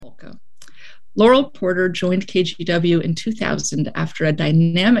Laurel Porter joined KGW in 2000 after a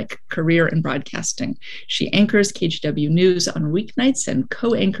dynamic career in broadcasting. She anchors KGW News on weeknights and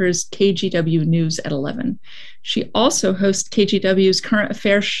co-anchors KGW News at 11. She also hosts KGW's current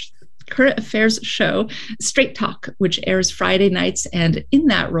affairs show, Straight Talk, which airs Friday nights, and in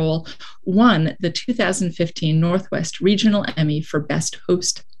that role, won the 2015 Northwest Regional Emmy for Best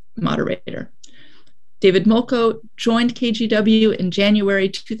Host Moderator. David Molko joined KGW in January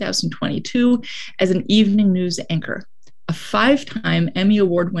 2022 as an evening news anchor. A five-time Emmy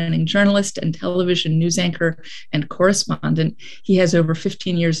Award-winning journalist and television news anchor and correspondent, he has over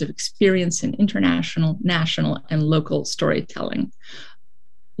 15 years of experience in international, national, and local storytelling.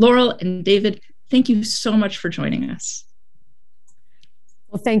 Laurel and David, thank you so much for joining us.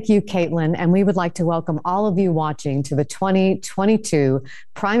 Well, thank you, Caitlin. And we would like to welcome all of you watching to the 2022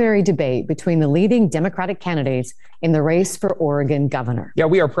 primary debate between the leading Democratic candidates in the race for Oregon governor. Yeah,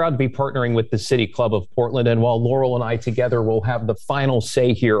 we are proud to be partnering with the City Club of Portland. And while Laurel and I together will have the final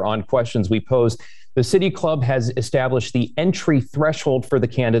say here on questions we pose, the City Club has established the entry threshold for the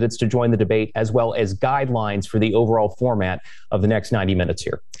candidates to join the debate, as well as guidelines for the overall format of the next 90 minutes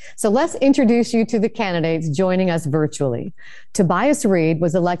here. So let's introduce you to the candidates joining us virtually. Tobias Read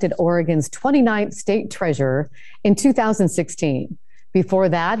was elected Oregon's 29th state treasurer in 2016. Before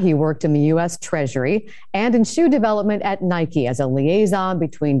that, he worked in the U.S. Treasury and in shoe development at Nike as a liaison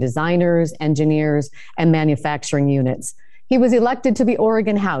between designers, engineers, and manufacturing units. He was elected to the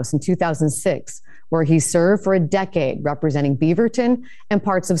Oregon House in 2006, where he served for a decade representing Beaverton and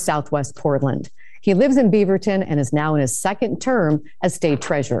parts of Southwest Portland. He lives in Beaverton and is now in his second term as state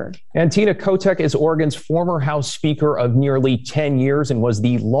treasurer. And Tina Kotek is Oregon's former House Speaker of nearly 10 years and was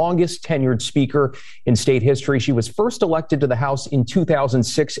the longest tenured speaker in state history. She was first elected to the House in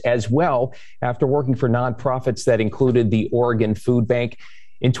 2006 as well, after working for nonprofits that included the Oregon Food Bank.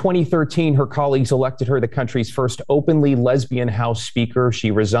 In 2013, her colleagues elected her the country's first openly lesbian House Speaker. She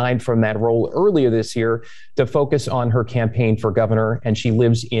resigned from that role earlier this year to focus on her campaign for governor, and she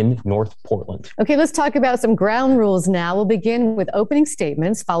lives in North Portland. Okay, let's talk about some ground rules now. We'll begin with opening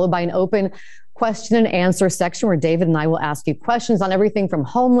statements, followed by an open question and answer section where David and I will ask you questions on everything from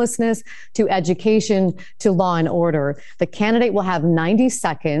homelessness to education to law and order. The candidate will have 90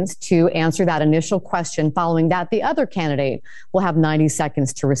 seconds to answer that initial question. Following that, the other candidate will have 90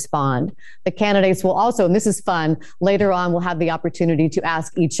 seconds to respond. The candidates will also, and this is fun, later on we'll have the opportunity to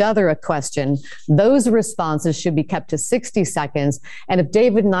ask each other a question. Those responses should be kept to 60 seconds. And if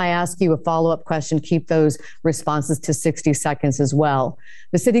David and I ask you a follow-up question, keep those responses to 60 seconds as well.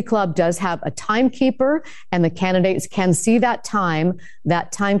 The City Club does have a timekeeper, and the candidates can see that time.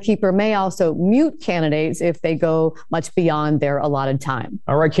 That timekeeper may also mute candidates if they go much beyond their allotted time.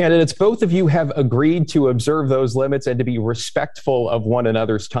 All right, candidates, both of you have agreed to observe those limits and to be respectful of one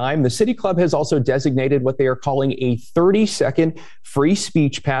another's time. The City Club has also designated what they are calling a 30-second free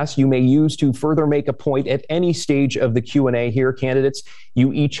speech pass you may use to further make a point at any stage of the Q&A here. Candidates,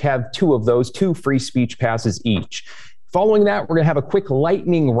 you each have two of those, two free speech passes each. Following that, we're going to have a quick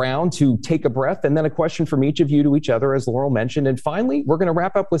lightning round to take a breath, and then a question from each of you to each other, as Laurel mentioned. And finally, we're going to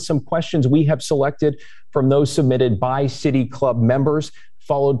wrap up with some questions we have selected from those submitted by City Club members,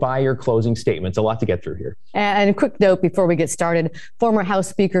 followed by your closing statements. A lot to get through here. And a quick note before we get started, former House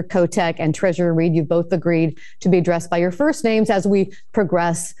Speaker Kotek and Treasurer Read, you both agreed to be addressed by your first names as we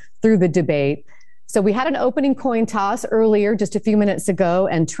progress through the debate. So we had an opening coin toss earlier, just a few minutes ago,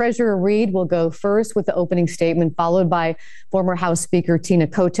 and Treasurer Read will go first with the opening statement, followed by former House Speaker Tina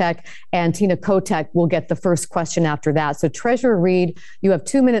Kotek, and Tina Kotek will get the first question after that. So Treasurer Read, you have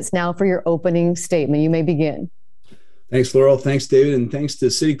 2 minutes now for your opening statement. You may begin. Thanks, Laurel. Thanks, David. And thanks to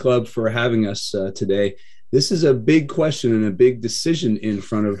City Club for having us today. This is a big question and a big decision in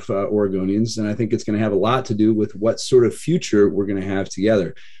front of Oregonians, and I think it's going to have a lot to do with what sort of future we're going to have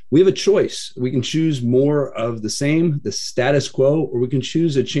together. We have a choice. We can choose more of the same, the status quo, or we can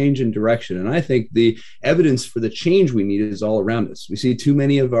choose a change in direction. And I think the evidence for the change we need is all around us. We see too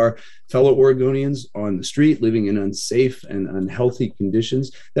many of our fellow Oregonians on the street living in unsafe and unhealthy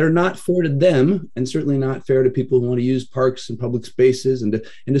conditions that are not fair to them, and certainly not fair to people who want to use parks and public spaces and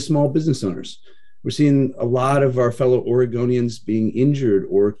to small business owners. We're seeing a lot of our fellow Oregonians being injured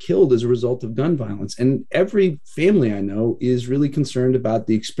or killed as a result of gun violence. And every family I know is really concerned about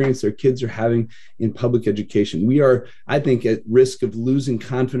the experience their kids are having in public education. We are, I think, at risk of losing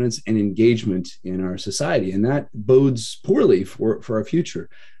confidence and engagement in our society, and that bodes poorly for our future.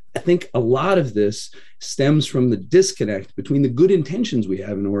 I think a lot of this stems from the disconnect between the good intentions we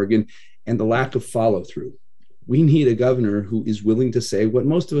have in Oregon and the lack of follow through. We need a governor who is willing to say what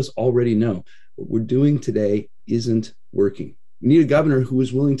most of us already know. What we're doing today isn't working. We need a governor who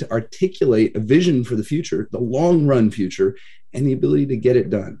is willing to articulate a vision for the future, the long run future, and the ability to get it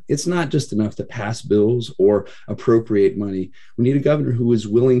done. It's not just enough to pass bills or appropriate money. We need a governor who is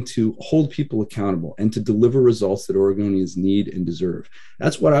willing to hold people accountable and to deliver results that Oregonians need and deserve.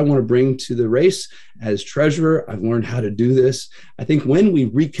 That's what I want to bring to the race. As treasurer, I've learned how to do this. I think when we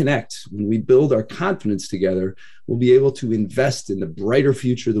reconnect, when we build our confidence together, we'll be able to invest in the brighter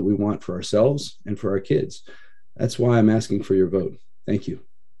future that we want for ourselves and for our kids. That's why I'm asking for your vote. Thank you.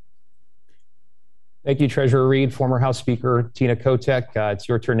 Thank you, Treasurer Reed. Former House Speaker Tina Kotek, it's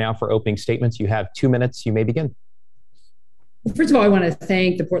your turn now for opening statements. You have 2 minutes. You may begin. Well, first of all, I want to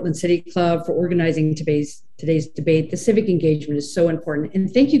thank the Portland City Club for organizing today's debate. The civic engagement is so important.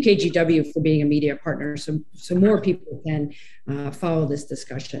 And thank you, KGW, for being a media partner so more people can follow this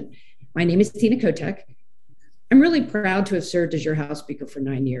discussion. My name is Tina Kotek. I'm really proud to have served as your House Speaker for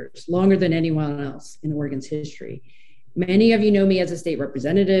 9 years, longer than anyone else in Oregon's history. Many of you know me as a state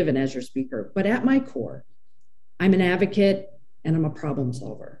representative and as your speaker, but at my core, I'm an advocate and I'm a problem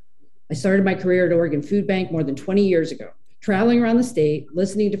solver. I started my career at Oregon Food Bank more than 20 years ago, traveling around the state,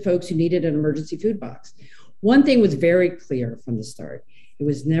 listening to folks who needed an emergency food box. One thing was very clear from the start. It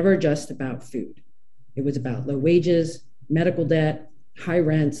was never just about food. It was about low wages, medical debt, high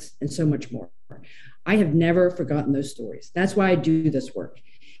rents, and so much more. I have never forgotten those stories. That's why I do this work.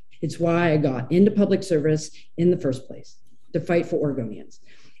 It's why I got into public service in the first place, to fight for Oregonians.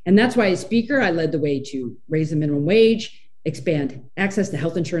 And that's why as Speaker, I led the way to raise the minimum wage, expand access to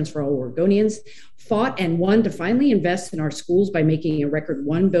health insurance for all Oregonians, fought and won to finally invest in our schools by making a record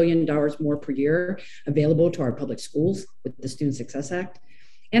 $1 billion more per year available to our public schools with the Student Success Act.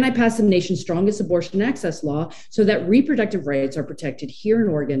 And I passed the nation's strongest abortion access law so that reproductive rights are protected here in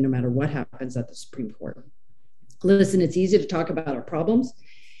Oregon, no matter what happens at the Supreme Court. Listen, it's easy to talk about our problems.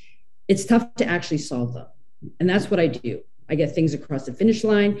 It's tough to actually solve them. And that's what I do. I get things across the finish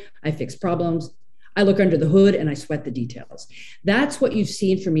line. I fix problems. I look under the hood and I sweat the details. That's what you've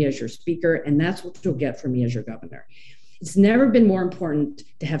seen from me as your speaker, and that's what you'll get from me as your governor. It's never been more important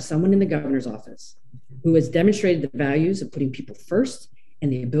to have someone in the governor's office who has demonstrated the values of putting people first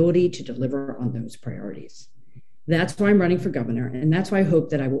and the ability to deliver on those priorities. That's why I'm running for governor, and that's why I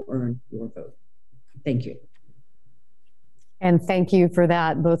hope that I will earn your vote. Thank you. And thank you for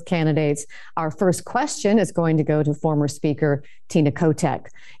that, both candidates. Our first question is going to go to former Speaker Tina Kotek.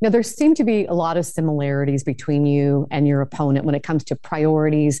 Now, there seem to be a lot of similarities between you and your opponent when it comes to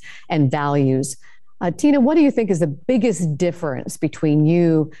priorities and values. Tina, what do you think is the biggest difference between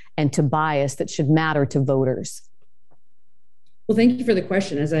you and Tobias that should matter to voters? Well, thank you for the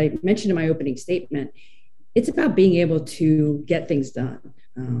question. As I mentioned in my opening statement, it's about being able to get things done.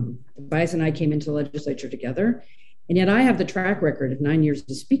 Tobias and I came into the legislature together. And yet I have the track record of 9 years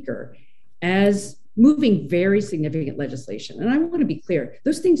as Speaker as moving very significant legislation. And I want to be clear,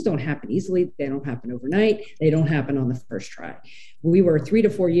 those things don't happen easily. They don't happen overnight. They don't happen on the first try. We were 3 to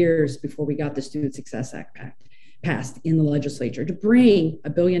 4 years before we got the Student Success Act passed in the legislature to bring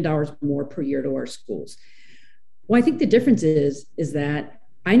 $1 billion more per year to our schools. Well, I think the difference is that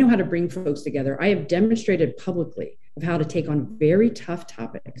I know how to bring folks together. I have demonstrated publicly of how to take on very tough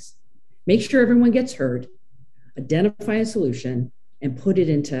topics, make sure everyone gets heard, identify a solution, and put it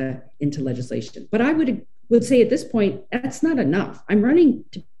into legislation. But I would say at this point, that's not enough. I'm running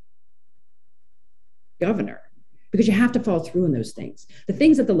to governor because you have to follow through on those things. The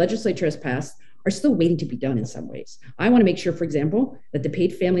things that the legislature has passed are still waiting to be done in some ways. I want to make sure, for example, that the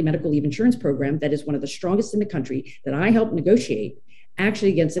paid family medical leave insurance program that is one of the strongest in the country that I helped negotiate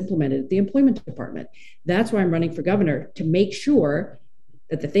actually gets implemented at the employment department. That's why I'm running for governor, to make sure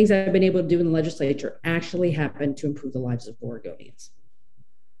that the things I've been able to do in the legislature actually happen to improve the lives of Oregonians.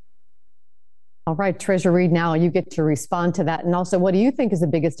 All right, Treasurer Reed, now you get to respond to that. And also, what do you think is the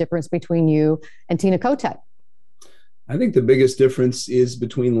biggest difference between you and Tina Kotek? I think the biggest difference is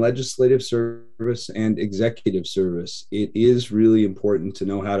between legislative service and executive service. It is really important to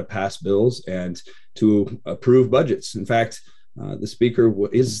know how to pass bills and to approve budgets. In fact, the Speaker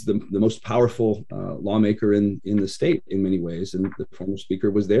is the most powerful lawmaker in the state in many ways, and the former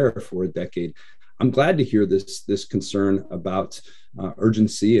Speaker was there for a decade. I'm glad to hear this concern about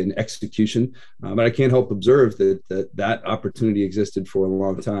urgency and execution, but I can't help observe that opportunity existed for a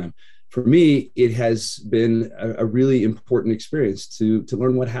long time. For me, it has been a really important experience to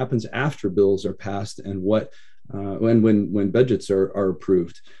learn what happens after bills are passed and what when budgets are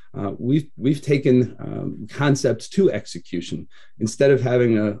approved. We've taken concepts to execution. Instead of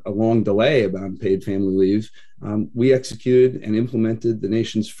having a long delay about paid family leave, we executed and implemented the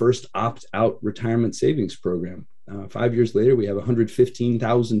nation's first opt-out retirement savings program. 5 years later, we have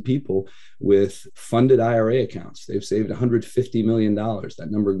 115,000 people with funded IRA accounts. They've saved $150 million.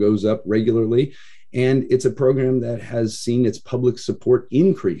 That number goes up regularly. And it's a program that has seen its public support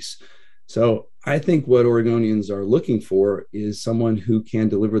increase. So I think what Oregonians are looking for is someone who can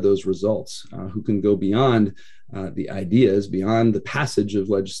deliver those results, who can go beyond the ideas, beyond the passage of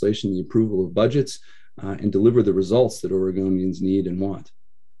legislation, the approval of budgets, and deliver the results that Oregonians need and want.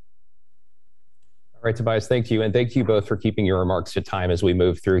 All right, Tobias, thank you. And thank you both for keeping your remarks to time as we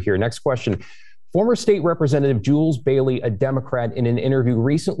move through here. Next question. Former state representative Jules Bailey, a Democrat, in an interview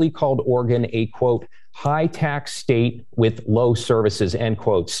recently called Oregon a, quote, high tax state with low services, end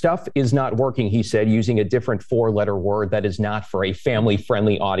quote. Stuff is not working, he said, using a different four-letter word that is not for a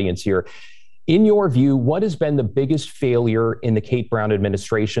family-friendly audience here. In your view, what has been the biggest failure in the Kate Brown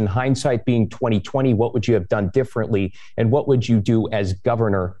administration? Hindsight being 2020, what would you have done differently? And what would you do as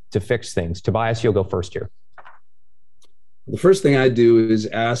governor to fix things? Tobias, you'll go first here. The first thing I do is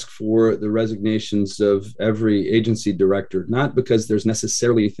ask for the resignations of every agency director, not because there's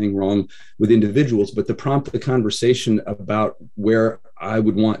necessarily anything wrong with individuals, but to prompt the conversation about where I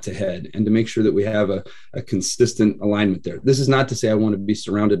would want to head and to make sure that we have a consistent alignment there. This is not to say I want to be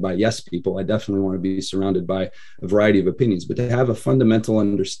surrounded by yes people. I definitely want to be surrounded by a variety of opinions, but to have a fundamental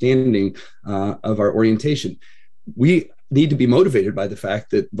understanding of our orientation. We need to be motivated by the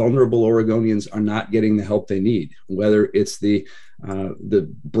fact that vulnerable Oregonians are not getting the help they need, whether it's the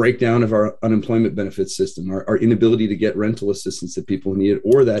breakdown of our unemployment benefits system, our inability to get rental assistance that people need,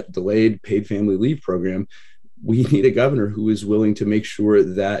 or that delayed paid family leave program. We need a governor who is willing to make sure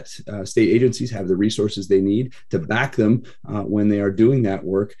that state agencies have the resources they need to back them when they are doing that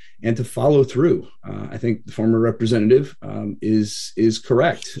work and to follow through. I think the former representative is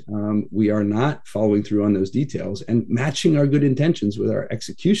correct. We are not following through on those details, and matching our good intentions with our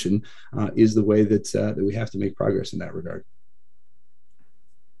execution is the way that we have to make progress in that regard.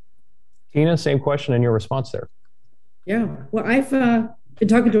 Tina, same question in your response there. Yeah, well, I've been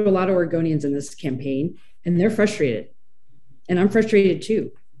talking to a lot of Oregonians in this campaign, and they're frustrated. And I'm frustrated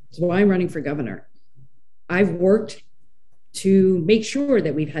too. That's why I'm running for governor. I've worked to make sure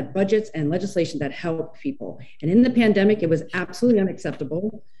that we've had budgets and legislation that help people. And in the pandemic, it was absolutely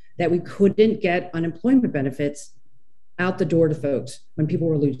unacceptable that we couldn't get unemployment benefits out the door to folks when people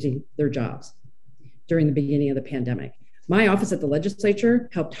were losing their jobs during the beginning of the pandemic. My office at the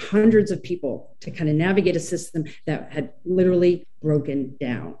legislature helped hundreds of people to kind of navigate a system that had literally broken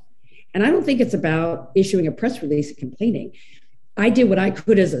down. And I don't think it's about issuing a press release and complaining. I did what I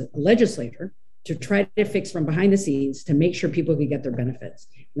could as a legislator to try to fix from behind the scenes to make sure people could get their benefits.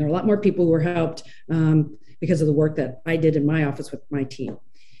 And there are a lot more people who were helped because of the work that I did in my office with my team.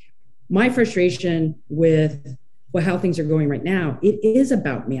 My frustration with how things are going right now, it is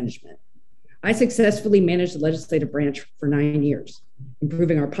about management. I successfully managed the legislative branch for 9 years,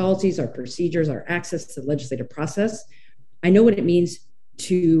 improving our policies, our procedures, our access to the legislative process. I know what it means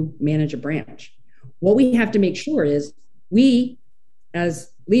to manage a branch. What we have to make sure is we,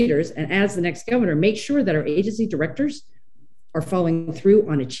 as leaders and as the next governor, make sure that our agency directors are following through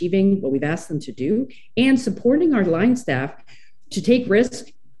on achieving what we've asked them to do and supporting our line staff to take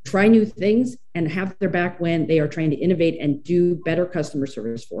risks, try new things, and have their back when they are trying to innovate and do better customer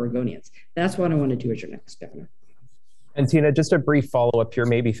service for Oregonians. That's what I want to do as your next governor. And Tina, just a brief follow-up here,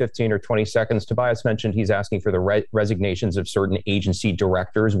 maybe 15 or 20 seconds. Tobias mentioned he's asking for the resignations of certain agency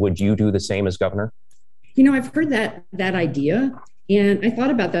directors. Would you do the same as governor? You know, I've heard that idea, and I thought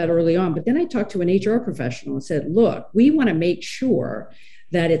about that early on, but then I talked to an HR professional and said, look, we want to make sure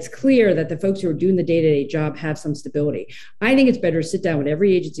that it's clear that the folks who are doing the day-to-day job have some stability. I think it's better to sit down with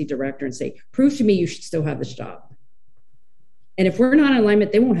every agency director and say, prove to me you should still have this job. And if we're not in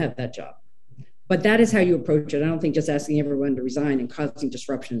alignment, they won't have that job. But that is how you approach it. I don't think just asking everyone to resign and causing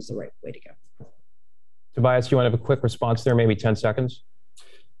disruption is the right way to go. Tobias, you want to have a quick response there, maybe 10 seconds?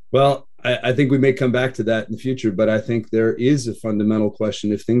 Well, I think we may come back to that in the future, but I think there is a fundamental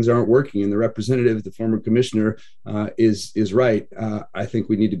question. If things aren't working and the representative, the former commissioner, is right, I think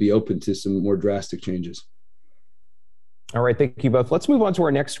we need to be open to some more drastic changes. All right, thank you both. Let's move on to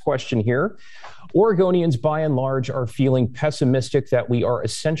our next question here. Oregonians, by and large, are feeling pessimistic that we are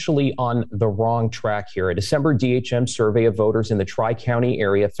essentially on the wrong track here. A December DHM survey of voters in the Tri-County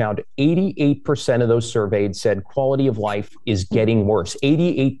area found 88% of those surveyed said quality of life is getting worse.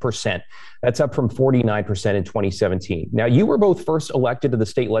 88%. That's up from 49% in 2017. Now, you were both first elected to the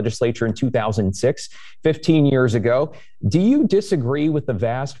state legislature in 2006, 15 years ago. Do you disagree with the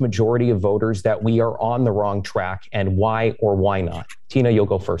vast majority of voters that we are on the wrong track, and why or why not? Tina, you'll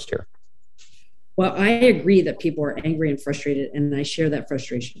go first here. Well, I agree that people are angry and frustrated, and I share that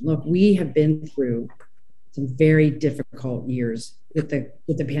frustration. Look, we have been through some very difficult years with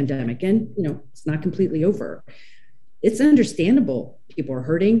the pandemic, and it's not completely over. It's understandable. People are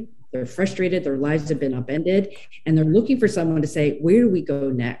hurting, they're frustrated, their lives have been upended, and they're looking for someone to say, where do we go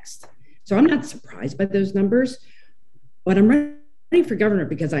next? So I'm not surprised by those numbers, but I'm running for governor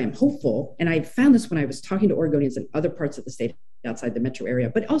because I am hopeful. And I found this when I was talking to Oregonians in other parts of the state outside the metro area,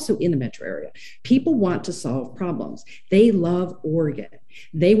 but also in the metro area. People want to solve problems. They love Oregon.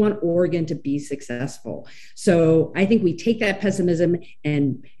 They want Oregon to be successful. So I think we take that pessimism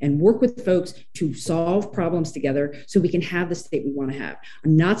and work with folks to solve problems together so we can have the state we want to have.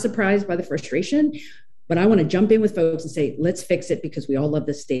 I'm not surprised by the frustration, but I want to jump in with folks and say, let's fix it because we all love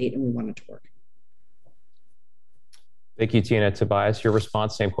this state and we want it to work. Thank you, Tina. Tobias, your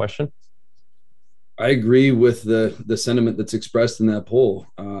response, same question. I agree with the sentiment that's expressed in that poll.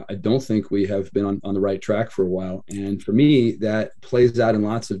 I don't think we have been on the right track for a while. And for me, that plays out in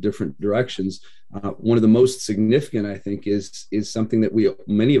lots of different directions. One of the most significant, I think, is something that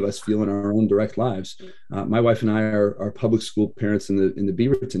many of us feel in our own direct lives. My wife and I are public school parents in the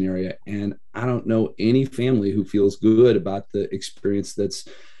Beaverton area, and I don't know any family who feels good about the experience that's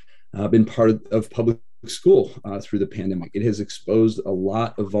been part of public school through the pandemic. It has exposed a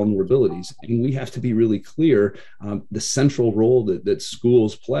lot of vulnerabilities, and we have to be really clear the central role that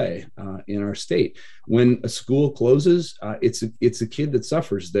schools play in our state. When a school closes, it's a kid that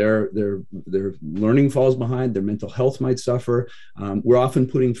suffers. Their learning falls behind. Their mental health might suffer. We're often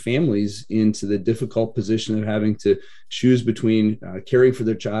putting families into the difficult position of having to choose between caring for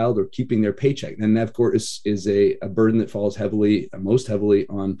their child or keeping their paycheck. And that, of course, is a burden that falls most heavily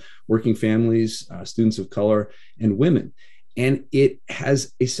on working families, students of color, and women. And it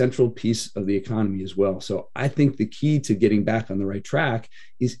has a central piece of the economy as well. So I think the key to getting back on the right track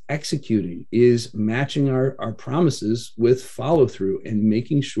is executing, is matching our promises with follow through and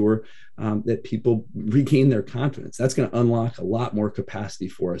making sure that people regain their confidence. That's going to unlock a lot more capacity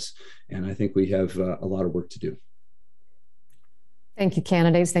for us. And I think we have a lot of work to do. Thank you,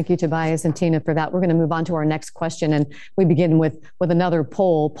 candidates. Thank you, Tobias and Tina, for that. We're going to move on to our next question. And we begin with another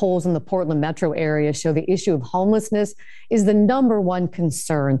poll. Polls in the Portland metro area show the issue of homelessness is the #1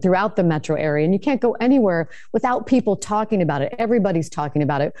 concern throughout the metro area. And you can't go anywhere without people talking about it. Everybody's talking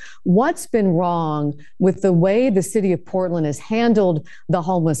about it. What's been wrong with the way the city of Portland has handled the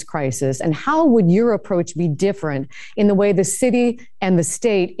homeless crisis? And how would your approach be different in the way the city and the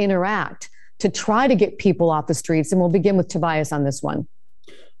state interact to try to get people off the streets? And we'll begin with Tobias on this one.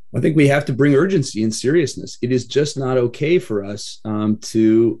 I think we have to bring urgency and seriousness. It is just not okay for us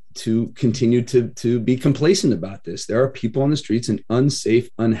to continue to be complacent about this. There are people on the streets in unsafe,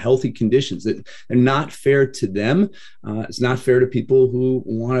 unhealthy conditions that are not fair to them. It's not fair to people who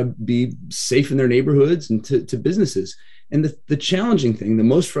want to be safe in their neighborhoods and to businesses. And the challenging thing, the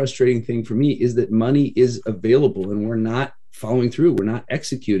most frustrating thing for me is that money is available and we're not following through. We're not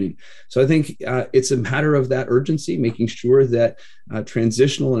executing. So I think it's a matter of that urgency, making sure that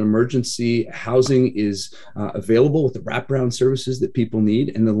transitional and emergency housing is available with the wraparound services that people need.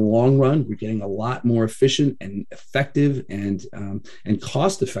 And in the long run, we're getting a lot more efficient and effective and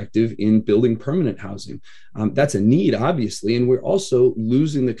cost effective in building permanent housing. That's a need, obviously. And we're also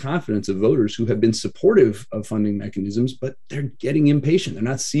losing the confidence of voters who have been supportive of funding mechanisms, but they're getting impatient. They're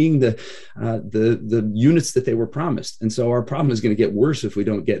not seeing the units that they were promised. And so our problem is going to get worse if we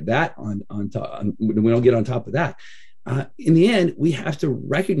don't get that on top. We don't get on top of that. In the end, we have to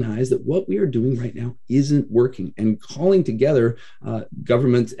recognize that what we are doing right now isn't working, and calling together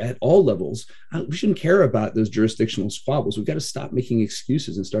government at all levels. We shouldn't care about those jurisdictional squabbles. We've got to stop making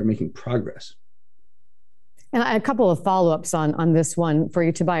excuses and start making progress. And a couple of follow-ups on this one for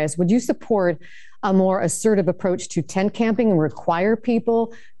you, Tobias. Would you support a more assertive approach to tent camping and require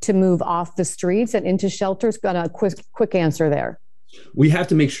people to move off the streets and into shelters? Got a quick answer there. We have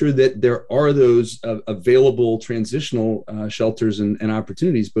to make sure that there are those available transitional shelters and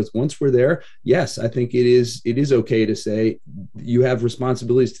opportunities. But once we're there, yes, I think it is okay to say you have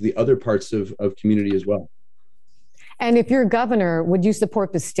responsibilities to the other parts of community as well. And if you're governor, would you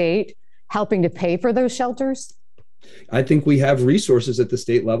support the state helping to pay for those shelters? I think we have resources at the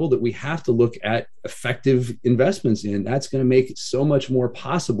state level that we have to look at effective investments in. That's going to make so much more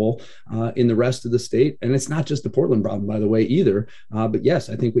possible in the rest of the state. And it's not just the Portland problem, by the way, either. But yes,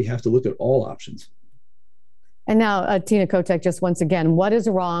 I think we have to look at all options. And now, Tina Kotek, just once again, what is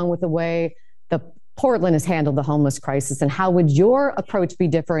wrong with the way the Portland has handled the homeless crisis? And how would your approach be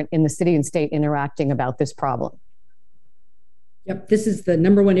different in the city and state interacting about this problem? Yep, this is the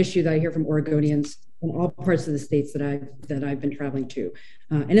 #1 issue that I hear from Oregonians in all parts of the states that I've been traveling to,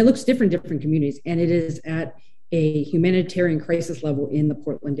 and it looks different in different communities, and it is at a humanitarian crisis level in the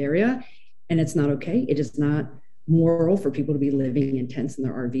Portland area, and it's not okay. It is not moral for people to be living in tents in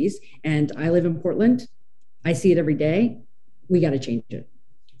their RVs. And I live in Portland. I see it every day. We got to change it.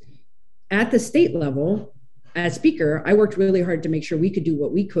 At the state level, as speaker, I worked really hard to make sure we could do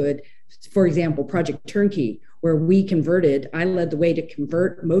what we could. For example, Project Turnkey, where I led the way to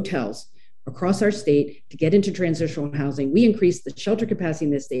convert motels across our state to get into transitional housing. We increased the shelter capacity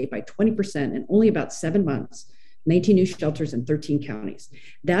in this state by 20% in only about 7 months, 19 new shelters in 13 counties.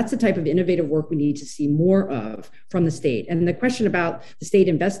 That's the type of innovative work we need to see more of from the state. And the question about the state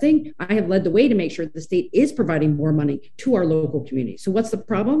investing, I have led the way to make sure the state is providing more money to our local community. So what's the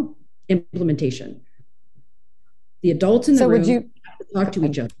problem? Implementation. The adults in the room have to talk to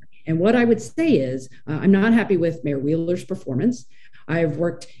each other. And what I would say is, I'm not happy with Mayor Wheeler's performance. I've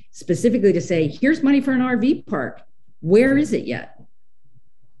worked specifically to say, here's money for an RV park. Where is it yet?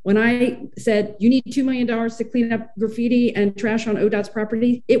 When I said, you need $2 million to clean up graffiti and trash on ODOT's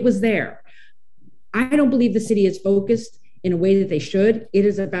property, it was there. I don't believe the city is focused in a way that they should. It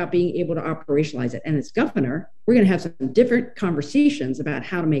is about being able to operationalize it. And as governor, we're going to have some different conversations about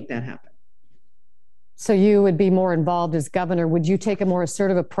how to make that happen. So you would be more involved as governor. Would you take a more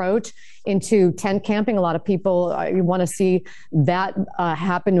assertive approach into tent camping? A lot of people you want to see that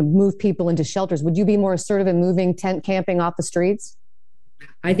happen, to move people into shelters. Would you be more assertive in moving tent camping off the streets?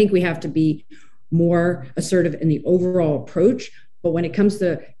 I think we have to be more assertive in the overall approach. But when it comes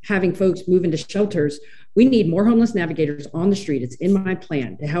to having folks move into shelters, we need more homeless navigators on the street. It's in my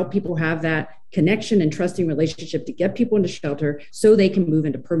plan to help people have that connection and trusting relationship to get people into shelter so they can move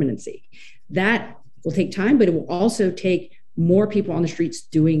into permanency. That will take time, but it will also take more people on the streets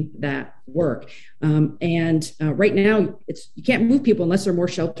doing that work. Right now, you can't move people unless there are more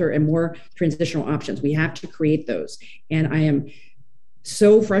shelter and more transitional options. We have to create those. And I am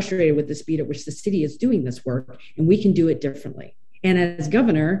so frustrated with the speed at which the city is doing this work, and we can do it differently. And as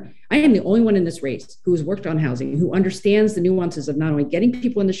governor, I am the only one in this race who has worked on housing, who understands the nuances of not only getting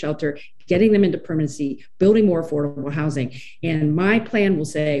people into shelter, getting them into permanency, building more affordable housing. And my plan will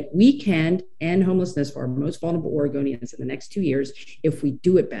say we can end homelessness for our most vulnerable Oregonians in the next 2 years if we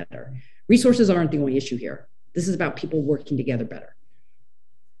do it better. Resources aren't the only issue here. This is about people working together better.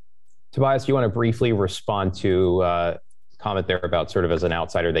 Tobias, you want to briefly respond to comment there about sort of as an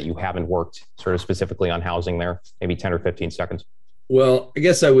outsider that you haven't worked sort of specifically on housing there, maybe 10 or 15 seconds. Well, I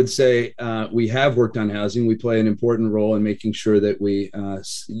guess I would say we have worked on housing. We play an important role in making sure that we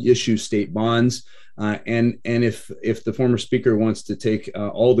issue state bonds. And if the former speaker wants to take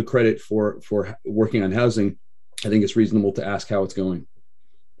all the credit for working on housing, I think it's reasonable to ask how it's going.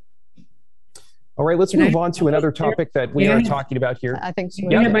 All right, let's move on to another topic that we are talking about here. I think so.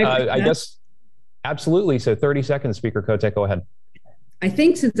 I guess, absolutely. So 30 seconds, Speaker Kotek, go ahead. I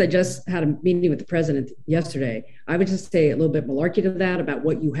think since I just had a meeting with the president yesterday, I would just say a little bit malarkey to that about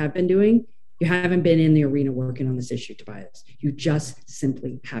what you have been doing. You haven't been in the arena working on this issue, Tobias. You just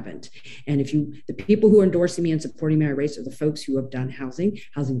simply haven't. And the people who are endorsing me and supporting my race are the folks who have done housing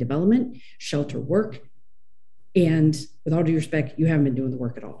development, shelter work. And with all due respect, you haven't been doing the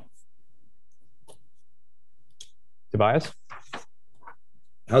work at all. Tobias?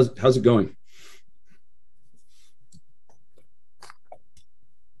 How's it going?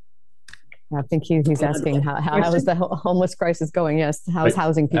 I think he's asking how is the homeless crisis going? Yes, how's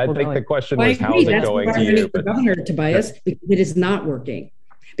housing people going? I think the question was, how's it going to you? Governor Tobias, because it is not working.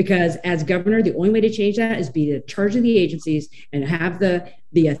 Because as governor, the only way to change that is be in charge of the agencies and have the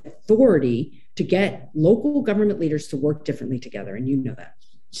authority to get local government leaders to work differently together. And you know that.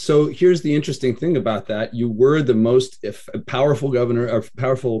 So here's the interesting thing about that. You were the most powerful governor or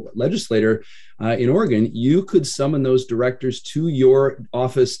powerful legislator in Oregon. You could summon those directors to your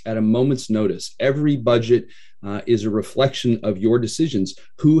office at a moment's notice. Every budget is a reflection of your decisions.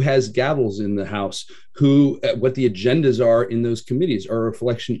 Who has gavels in the House? What the agendas are in those committees are a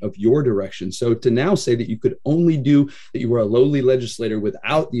reflection of your direction. So to now say that you could only that you were a lowly legislator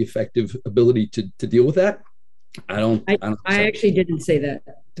without the effective ability to deal with that, I actually didn't say that,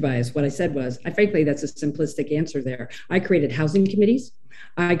 Tobias. What I said was, frankly, that's a simplistic answer there. I created housing committees.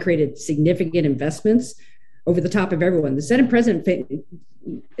 I created significant investments over the top of everyone. The Senate president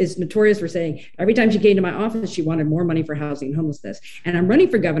is notorious for saying every time she came to my office, she wanted more money for housing and homelessness. And I'm running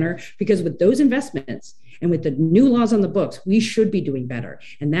for governor because with those investments and with the new laws on the books, we should be doing better.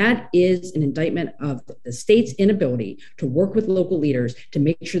 And that is an indictment of the state's inability to work with local leaders to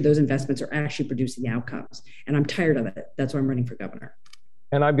make sure those investments are actually producing the outcomes. And I'm tired of it. That's why I'm running for governor.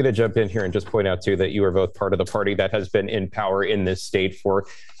 And I'm going to jump in here and just point out, too, that you are both part of the party that has been in power in this state for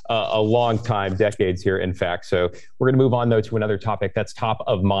a long time, decades here, in fact. So we're going to move on, though, to another topic that's top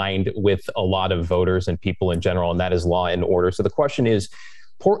of mind with a lot of voters and people in general, and that is law and order. So the question is,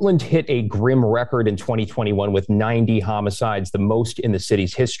 Portland hit a grim record in 2021 with 90 homicides, the most in the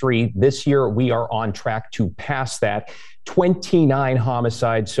city's history. This year, we are on track to pass that. 29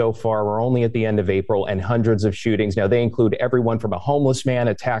 homicides so far. We're only at the end of April, and hundreds of shootings. Now, they include everyone from a homeless man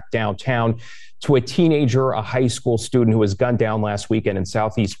attacked downtown to a teenager, a high school student who was gunned down last weekend in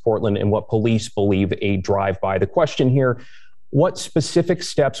Southeast Portland in what police believe a drive-by. The question here: what specific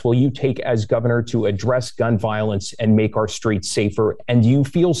steps will you take as governor to address gun violence and make our streets safer? And do you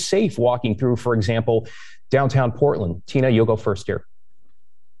feel safe walking through, for example, downtown Portland? Tina, you'll go first here.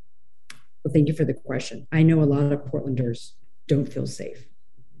 Well, thank you for the question. I know a lot of Portlanders don't feel safe.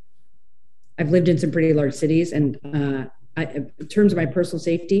 I've lived in some pretty large cities, and in terms of my personal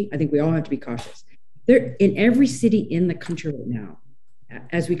safety, I think we all have to be cautious. There, in every city in the country right now,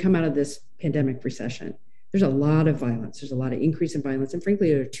 as we come out of this pandemic recession, there's a lot of violence. There's a lot of increase in violence. And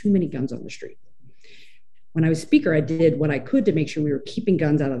frankly, there are too many guns on the street. When I was speaker, I did what I could to make sure we were keeping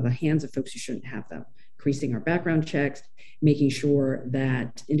guns out of the hands of folks who shouldn't have them, increasing our background checks, making sure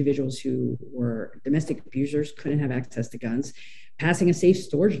that individuals who were domestic abusers couldn't have access to guns, passing a safe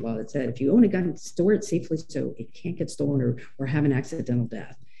storage law that said, if you own a gun, store it safely so it can't get stolen or have an accidental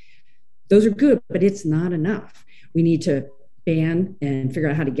death. Those are good, but it's not enough. We need to ban and figure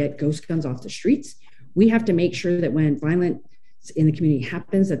out how to get ghost guns off the streets. We have to make sure that when violence in the community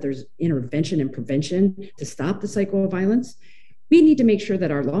happens, that there's intervention and prevention to stop the cycle of violence. We need to make sure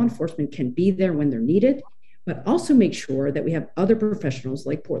that our law enforcement can be there when they're needed, but also make sure that we have other professionals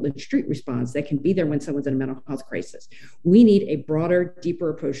like Portland Street Response that can be there when someone's in a mental health crisis. We need a broader, deeper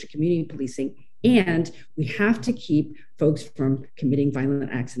approach to community policing, and we have to keep folks from committing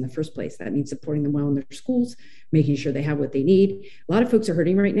violent acts in the first place. That means supporting them well in their schools, making sure they have what they need. A lot of folks are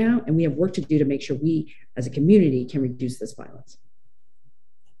hurting right now, and we have work to do to make sure we, as a community, can reduce this violence.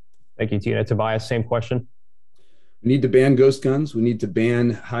 Thank you, Tina. Tobias, same question. We need to ban ghost guns. We need to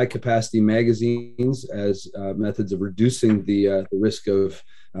ban high-capacity magazines as methods of reducing the risk of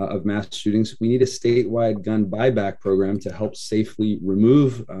mass shootings. We need a statewide gun buyback program to help safely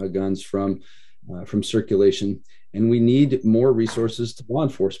remove guns from circulation. And we need more resources to law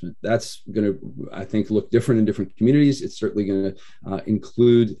enforcement. That's going to, I think, look different in different communities. It's certainly going to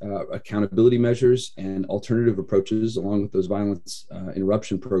include accountability measures and alternative approaches along with those violence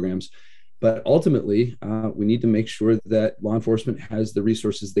interruption programs. But ultimately, we need to make sure that law enforcement has the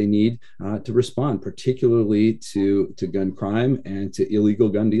resources they need to respond, particularly to gun crime and to illegal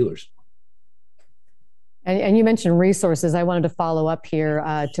gun dealers. And you mentioned resources. I wanted to follow up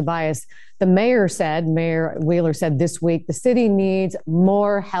here, Tobias. The Mayor Wheeler said this week, the city needs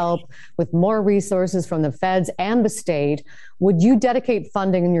more help with more resources from the feds and the state. Would you dedicate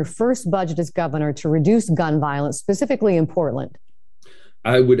funding in your first budget as governor to reduce gun violence, specifically in Portland?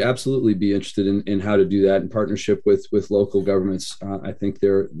 I would absolutely be interested in how to do that in partnership with local governments. I think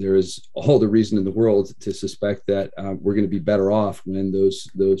there is all the reason in the world to suspect that we're going to be better off when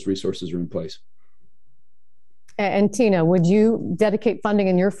those resources are in place. And Tina, would you dedicate funding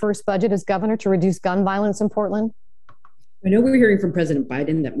in your first budget as governor to reduce gun violence in Portland? I know we're hearing from President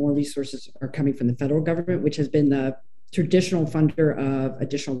Biden that more resources are coming from the federal government, which has been the traditional funder of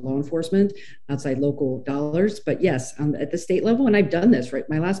additional law enforcement outside local dollars. But yes, at the state level, and I've done this, right?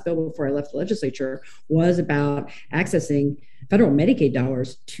 My last bill before I left the legislature was about accessing federal Medicaid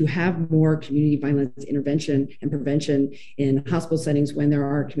dollars to have more community violence intervention and prevention in hospital settings when there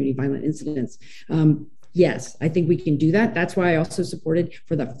are community violent incidents. Yes, I think we can do that. That's why I also supported,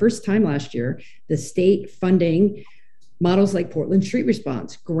 for the first time last year, the state funding models like Portland Street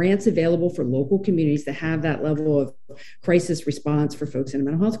Response, grants available for local communities to have that level of crisis response for folks in a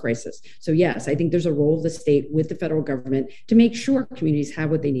mental health crisis. So yes, I think there's a role of the state with the federal government to make sure communities have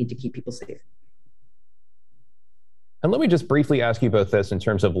what they need to keep people safe. And let me just briefly ask you about this in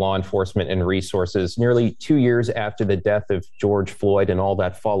terms of law enforcement and resources. Nearly 2 years after the death of George Floyd and all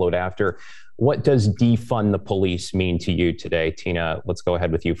that followed after, what does defund the police mean to you today? Tina, let's go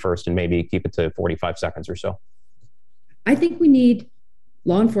ahead with you first and maybe keep it to 45 seconds or so. I think we need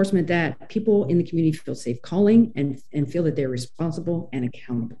law enforcement that people in the community feel safe calling and feel that they're responsible and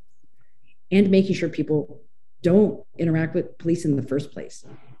accountable, and making sure people don't interact with police in the first place.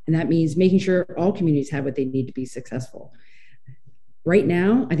 And that means making sure all communities have what they need to be successful. Right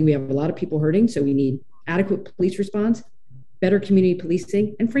now, I think we have a lot of people hurting, so we need adequate police response, better community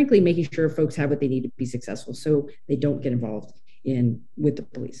policing, and frankly, making sure folks have what they need to be successful so they don't get involved with the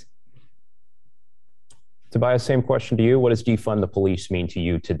police. Tobias, same question to you. What does defund the police mean to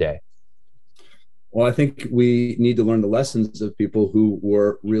you today? Well, I think we need to learn the lessons of people who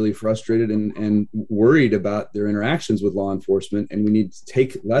were really frustrated and worried about their interactions with law enforcement. And we need to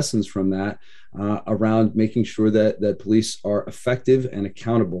take lessons from that around making sure that police are effective and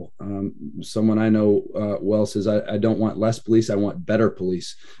accountable. Someone I know well says, I don't want less police, I want better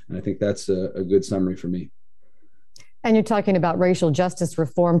police. And I think that's a good summary for me. And you're talking about racial justice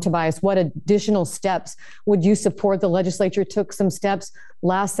reform, Tobias. What additional steps would you support? The legislature took some steps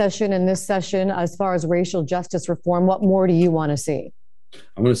last session and this session as far as racial justice reform. What more do you want to see?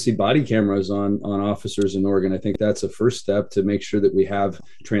 I want to see body cameras on officers in Oregon. I think that's a first step to make sure that we have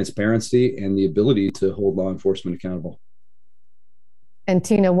transparency and the ability to hold law enforcement accountable. And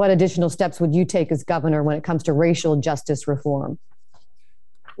Tina, what additional steps would you take as governor when it comes to racial justice reform?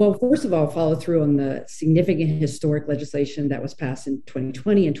 Well, first of all, follow through on the significant historic legislation that was passed in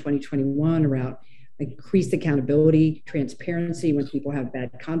 2020 and 2021 around increased accountability, transparency when people have bad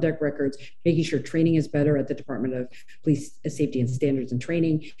conduct records, making sure training is better at the Department of Police Safety and Standards and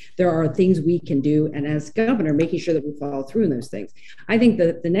Training. There are things we can do. And as governor, making sure that we follow through in those things. I think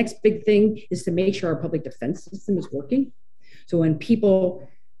that the next big thing is to make sure our public defense system is working. So when people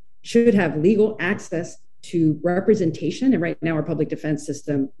should have legal access to representation, and right now our public defense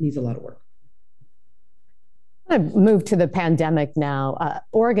system needs a lot of work. I move to the pandemic now.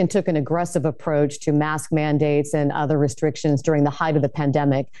 Oregon took an aggressive approach to mask mandates and other restrictions during the height of the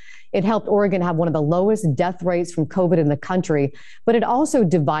pandemic. It helped Oregon have one of the lowest death rates from COVID in the country, but it also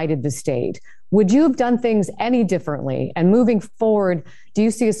divided the state. Would you have done things any differently? And moving forward, do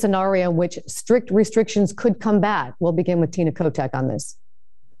you see a scenario in which strict restrictions could come back? We'll begin with Tina Kotek on this.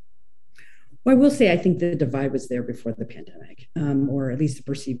 Well, I will say I think the divide was there before the pandemic, or at least the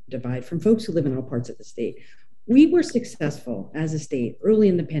perceived divide from folks who live in all parts of the state. We were successful as a state early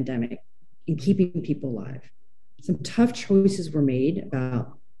in the pandemic in keeping people alive. Some tough choices were made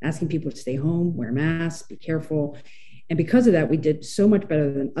about asking people to stay home, wear masks, be careful. And because of that, we did so much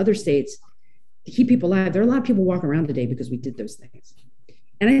better than other states to keep people alive. There are a lot of people walking around today because we did those things.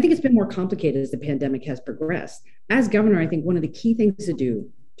 And I think it's been more complicated as the pandemic has progressed. As governor, I think one of the key things to do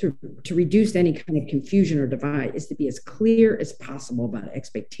to reduce any kind of confusion or divide is to be as clear as possible about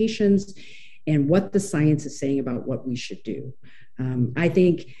expectations and what the science is saying about what we should do. I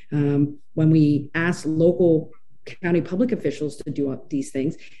think when we asked local county public officials to do these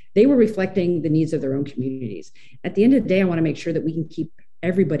things, they were reflecting the needs of their own communities. At the end of the day, I want to make sure that we can keep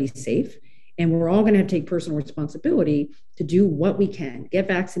everybody safe. And we're all going to have to take personal responsibility to do what we can. Get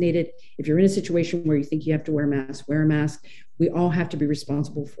vaccinated. If you're in a situation where you think you have to wear a mask. We all have to be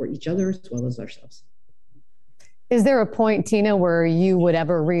responsible for each other as well as ourselves. Is there a point, Tina, where you would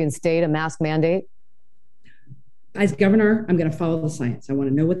ever reinstate a mask mandate? As governor, I'm going to follow the science. I want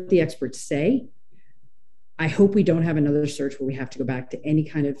to know what the experts say. I hope we don't have another surge where we have to go back to any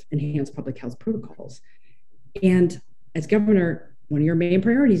kind of enhanced public health protocols. And as governor, one of your main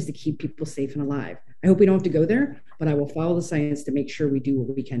priorities is to keep people safe and alive. I hope we don't have to go there, but I will follow the science to make sure we do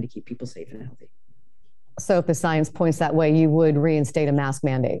what we can to keep people safe and healthy. So if the science points that way, you would reinstate a mask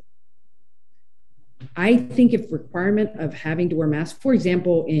mandate? I think if requirement of having to wear masks, for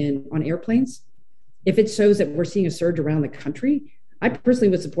example, on airplanes, if it shows that we're seeing a surge around the country, I personally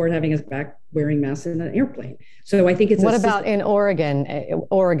would support having us back wearing masks in an airplane. So I think it's— What about in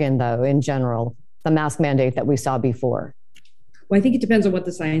Oregon, though, in general, the mask mandate that we saw before? Well, I think it depends on what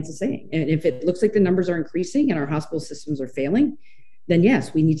the science is saying. And if it looks like the numbers are increasing and our hospital systems are failing, then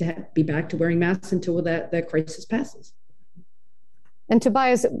yes, we need to be back to wearing masks until that crisis passes. And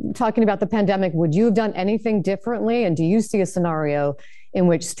Tobias, talking about the pandemic, would you have done anything differently? And do you see a scenario in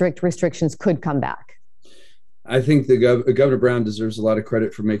which strict restrictions could come back? I think Governor Brown deserves a lot of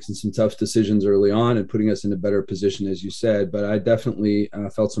credit for making some tough decisions early on and putting us in a better position, as you said. But I definitely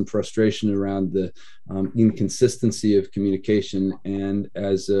felt some frustration around the inconsistency of communication. And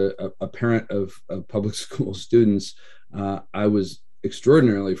as a parent of public school students, I was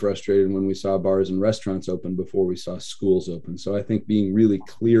extraordinarily frustrated when we saw bars and restaurants open before we saw schools open. So I think being really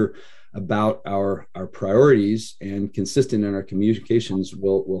clear about our priorities and consistent in our communications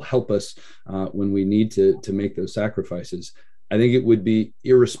will help us when we need to make those sacrifices. I think it would be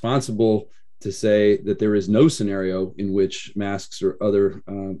irresponsible to say that there is no scenario in which masks or other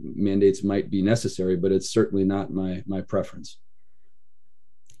mandates might be necessary, but it's certainly not my preference.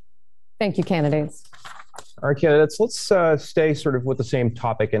 Thank you, candidates. All right, candidates, let's stay sort of with the same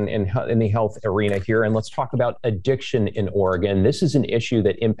topic in the health arena here, and let's talk about addiction in Oregon. This is an issue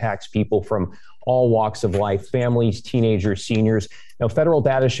that impacts people from all walks of life, families, teenagers, seniors. Now, federal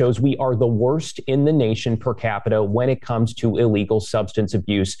data shows we are the worst in the nation per capita when it comes to illegal substance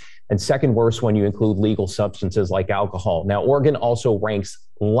abuse, and second worst when you include legal substances like alcohol. Now, Oregon also ranks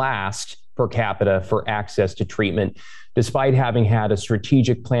last per capita for access to treatment, despite having had a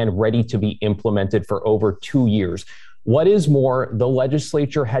strategic plan ready to be implemented for over 2 years. What is more, the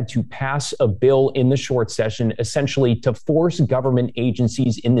legislature had to pass a bill in the short session, essentially to force government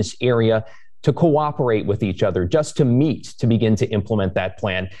agencies in this area to cooperate with each other, just to meet to begin to implement that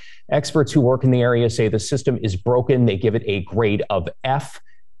plan. Experts who work in the area say the system is broken. They give it a grade of F.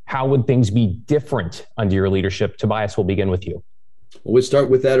 How would things be different under your leadership? Tobias, we'll begin with you. Well, we start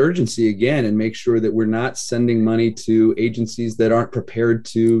with that urgency again and make sure that we're not sending money to agencies that aren't prepared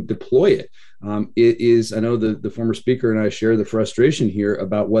to deploy it. It is, I know the former speaker and I share the frustration here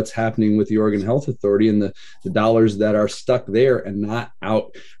about what's happening with the Oregon Health Authority and the dollars that are stuck there and not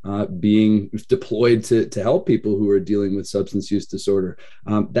out being deployed to help people who are dealing with substance use disorder.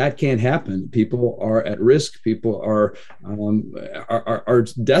 That can't happen. People are at risk. People are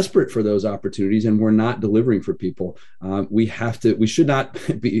desperate for those opportunities, and we're not delivering for people. We should not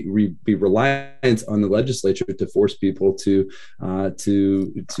be reliant on the legislature to force people to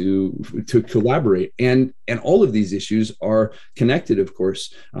collaborate. And all of these issues are connected, of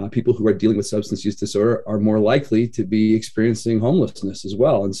course. People who are dealing with substance use disorder are more likely to be experiencing homelessness as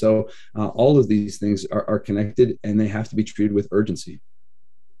well. And so all of these things are connected, and they have to be treated with urgency.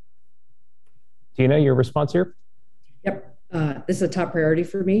 Tina, your response here? Yep. This is a top priority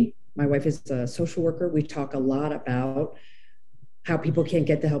for me. My wife is a social worker. We talk a lot about how people can't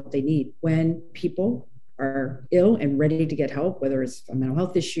get the help they need. When people are ill and ready to get help, whether it's a mental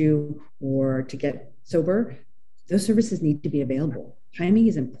health issue or to get sober, those services need to be available. Timing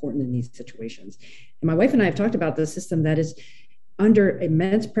is important in these situations. And my wife and I have talked about the system that is under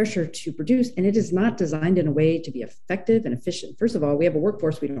immense pressure to produce, and it is not designed in a way to be effective and efficient. First of all, we have a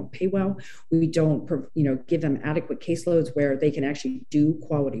workforce we don't pay well. We don't, give them adequate caseloads where they can actually do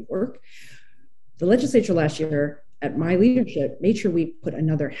quality work. The legislature last year, at my leadership, made sure we put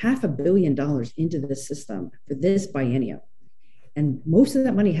another $500 million into this system for this biennium. And most of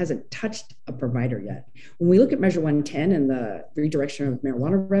that money hasn't touched a provider yet. When we look at Measure 110 and the redirection of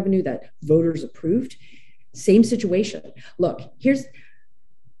marijuana revenue that voters approved, same situation. Look,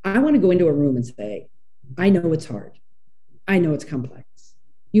 I want to go into a room and say, I know it's hard. I know it's complex.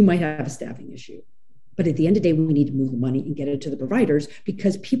 You might have a staffing issue. But at the end of the day, we need to move the money and get it to the providers,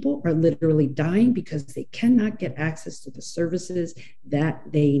 because people are literally dying because they cannot get access to the services that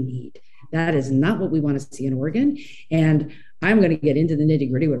they need. That is not what we want to see in Oregon. And I'm going to get into the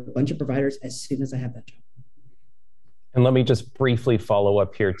nitty-gritty with a bunch of providers as soon as I have that job. And let me just briefly follow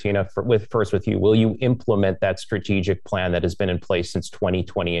up here, Tina, first with you. Will you implement that strategic plan that has been in place since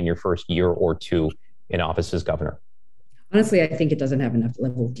 2020 in your first year or two in office as governor? Honestly, I think it doesn't have enough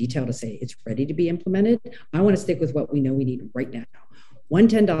level of detail to say it's ready to be implemented. I want to stick with what we know we need right now.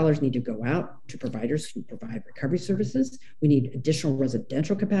 $110 need to go out to providers who provide recovery services. We need additional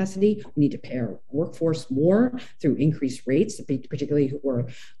residential capacity. We need to pay our workforce more through increased rates, particularly who are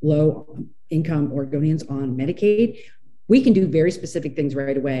low income Oregonians on Medicaid. We can do very specific things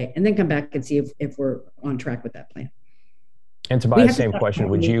right away and then come back and see if we're on track with that plan. And Tobias, same question.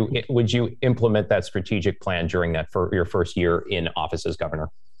 Would you implement that strategic plan during that for your first year in office as governor?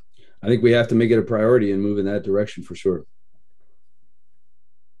 I think we have to make it a priority and move in that direction for sure.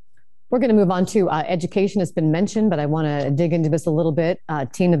 We're going to move on to education. Has been mentioned, but I want to dig into this a little bit.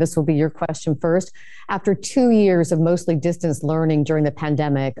 Tina, this will be your question first. After 2 years of mostly distance learning during the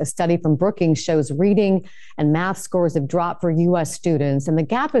pandemic, a study from Brookings shows reading and math scores have dropped for U.S. students, and the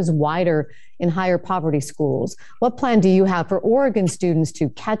gap is wider in higher poverty schools. What plan do you have for Oregon students to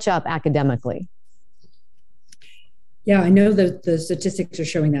catch up academically? Yeah, I know that the statistics are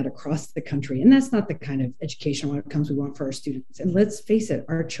showing that across the country, and that's not the kind of educational outcomes we want for our students. And let's face it,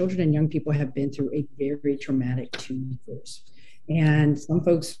 our children and young people have been through a very traumatic 2 years. And some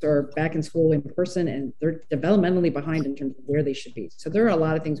folks are back in school in person, and they're developmentally behind in terms of where they should be. So there are a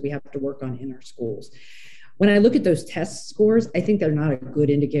lot of things we have to work on in our schools. When I look at those test scores, I think they're not a good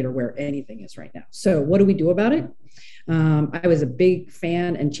indicator where anything is right now. So what do we do about it? I was a big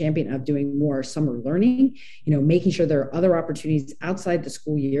fan and champion of doing more summer learning, making sure there are other opportunities outside the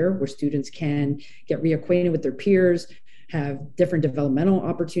school year where students can get reacquainted with their peers, have different developmental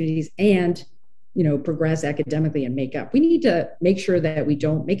opportunities, and progress academically and make up. We need to make sure that we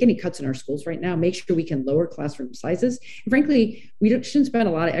don't make any cuts in our schools right now, make sure we can lower classroom sizes. And frankly, we shouldn't spend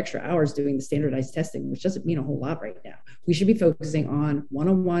a lot of extra hours doing the standardized testing, which doesn't mean a whole lot right now. We should be focusing on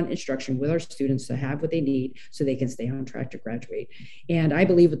one-on-one instruction with our students to have what they need so they can stay on track to graduate. And I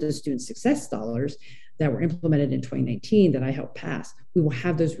believe with the student success dollars that were implemented in 2019 that I helped pass, we will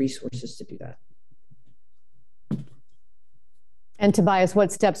have those resources to do that. And Tobias,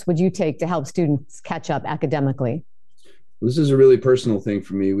 what steps would you take to help students catch up academically? This is a really personal thing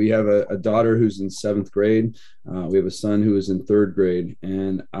for me. We have a daughter who's in 7th grade. We have a son who is in 3rd grade.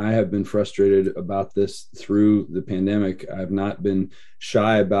 And I have been frustrated about this through the pandemic. I've not been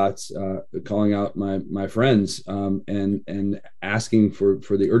shy about calling out my friends and asking for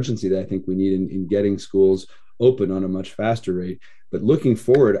the urgency that I think we need in getting schools open on a much faster rate. But looking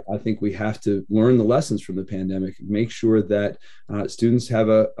forward, I think we have to learn the lessons from the pandemic, make sure that students have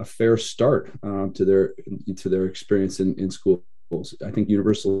a fair start to their experience in schools. I think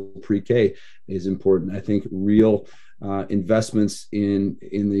universal pre-K is important. I think real investments in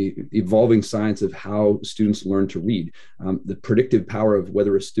the evolving science of how students learn to read. The predictive power of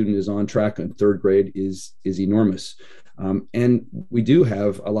whether a student is on track in 3rd grade is enormous. And we do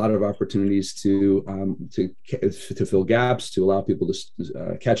have a lot of opportunities to fill gaps, to allow people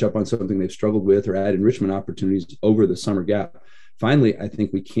to catch up on something they've struggled with, or add enrichment opportunities over the summer gap. Finally, I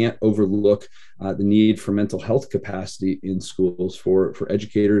think we can't overlook the need for mental health capacity in schools for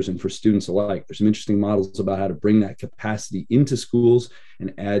educators and for students alike. There's some interesting models about how to bring that capacity into schools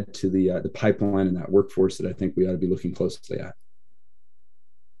and add to the pipeline and that workforce that I think we ought to be looking closely at.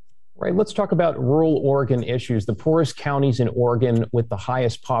 Right, let's talk about rural Oregon issues. The poorest counties in Oregon with the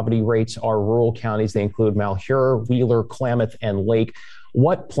highest poverty rates are rural counties. They include Malheur, Wheeler, Klamath, and Lake.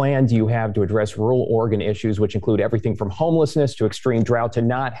 What plan do you have to address rural Oregon issues, which include everything from homelessness to extreme drought to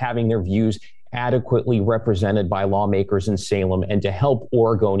not having their views adequately represented by lawmakers in Salem, and to help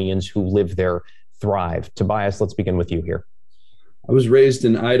Oregonians who live there thrive? Tobias, let's begin with you here. I was raised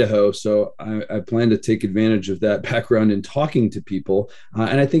in Idaho, so I plan to take advantage of that background in talking to people.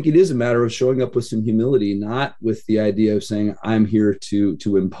 And I think it is a matter of showing up with some humility, not with the idea of saying, I'm here to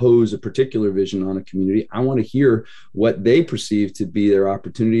impose a particular vision on a community. I want to hear what they perceive to be their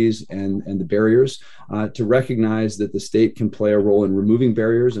opportunities and the barriers, to recognize that the state can play a role in removing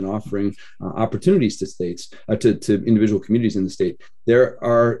barriers and offering opportunities to states, to individual communities in the state. There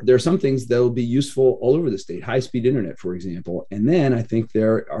are some things that will be useful all over the state, high-speed internet, for example. And then I think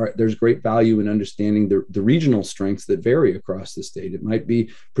there's great value in understanding the regional strengths that vary across the state. It might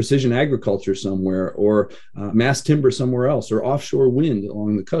be precision agriculture somewhere, or mass timber somewhere else, or offshore wind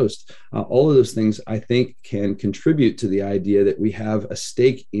along the coast. All of those things, I think, can contribute to the idea that we have a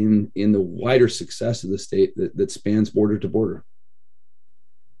stake in the wider success of the state that spans border to border.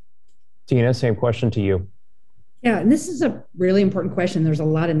 Tina, same question to you. Yeah, and this is a really important question. There's a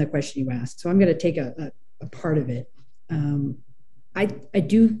lot in the question you asked, so I'm going to take a part of it. I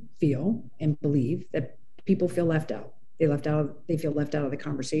do feel and believe that people feel left out. They feel left out of the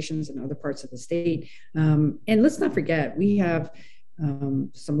conversations in other parts of the state. And let's not forget, we have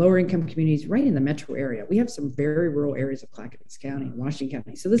some lower income communities right in the metro area. We have some very rural areas of Clackamas County and Washington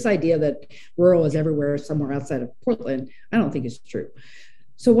County. So this idea that rural is everywhere somewhere outside of Portland, I don't think is true.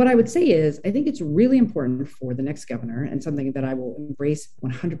 So what I would say is, I think it's really important for the next governor, and something that I will embrace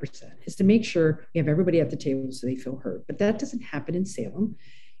 100%, is to make sure we have everybody at the table so they feel heard. But that doesn't happen in Salem.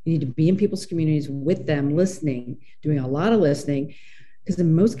 You need to be in people's communities with them, listening, doing a lot of listening, because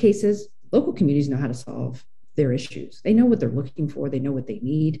in most cases, local communities know how to solve their issues. They know what they're looking for. They know what they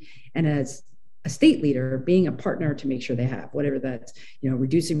need. And as a state leader, being a partner to make sure they have, whatever that's,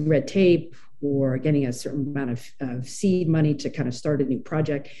 reducing red tape, or getting a certain amount of seed money to kind of start a new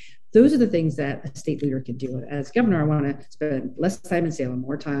project. Those are the things that a state leader can do. As governor, I want to spend less time in Salem,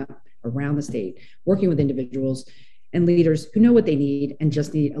 more time around the state, working with individuals and leaders who know what they need and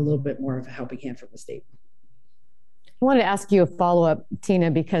just need a little bit more of a helping hand from the state. I wanted to ask you a follow-up, Tina,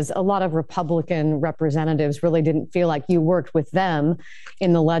 because a lot of Republican representatives really didn't feel like you worked with them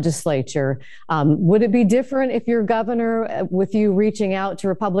in the legislature. Would it be different if you're governor, with you reaching out to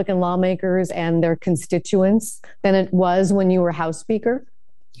Republican lawmakers and their constituents, than it was when you were House Speaker?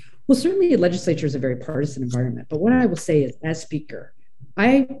 Well, certainly the legislature is a very partisan environment. But what I will say is, as Speaker,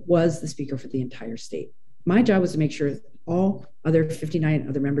 I was the Speaker for the entire state. My job was to make sure all other 59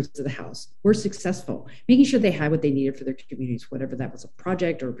 other members of the House were successful, making sure they had what they needed for their communities, whatever that was, a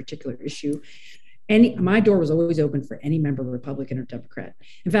project or a particular issue. And my door was always open for any member, Republican or Democrat.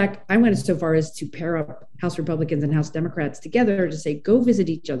 In fact, I went so far as to pair up House Republicans and House Democrats together to say, go visit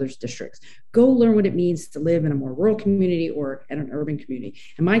each other's districts, go learn what it means to live in a more rural community or in an urban community.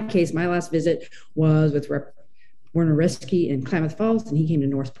 In my case, my last visit was with Rep. Werner Reschke in Klamath Falls, and he came to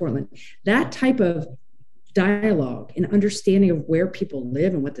North Portland. That type of dialogue and understanding of where people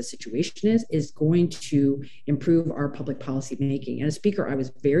live and what the situation is going to improve our public policy making. And as Speaker, I was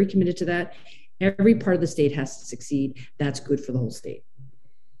very committed to that. Every part of the state has to succeed. That's good for the whole state.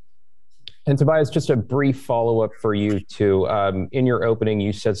 And Tobias, just a brief follow-up for you too. In your opening,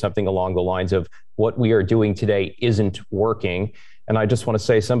 you said something along the lines of what we are doing today isn't working. And I just want to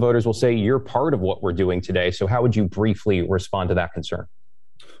say some voters will say you're part of what we're doing today. So how would you briefly respond to that concern?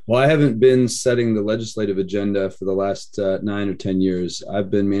 Well, I haven't been setting the legislative agenda for the last 9 or 10 years. I've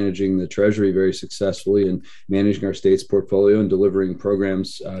been managing the Treasury very successfully and managing our state's portfolio and delivering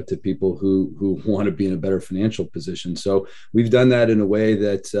programs to people who want to be in a better financial position. So we've done that in a way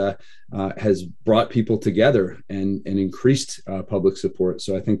that has brought people together and increased public support.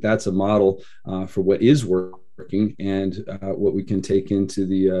 So I think that's a model for what is working and what we can take into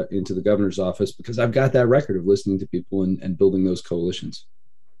the governor's office, because I've got that record of listening to people and building those coalitions.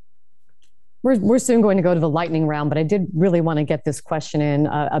 We're soon going to go to the lightning round, but I did really want to get this question in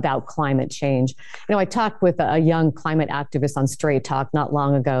about climate change. You know, I talked with a young climate activist on Straight Talk not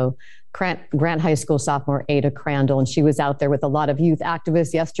long ago, Grant High School sophomore Ada Crandall, and she was out there with a lot of youth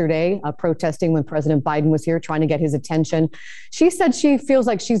activists yesterday protesting when President Biden was here, trying to get his attention. She said she feels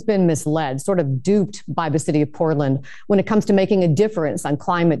like she's been misled, sort of duped by the city of Portland when it comes to making a difference on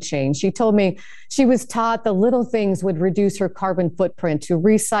climate change. She told me she was taught the little things would reduce her carbon footprint, to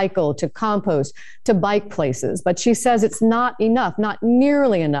recycle, to compost, to bike places. But she says it's not enough, not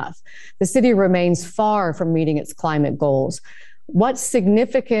nearly enough. The city remains far from meeting its climate goals. What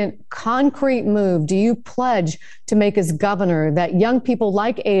significant, concrete move do you pledge to make as governor that young people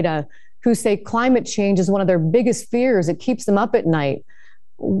like Ada, who say climate change is one of their biggest fears, it keeps them up at night,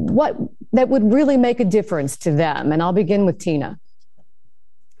 what that would really make a difference to them? And I'll begin with Tina.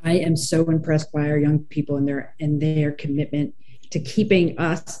 I am so impressed by our young people and their commitment to keeping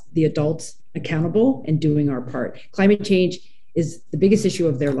us, the adults, accountable and doing our part. Climate change is the biggest issue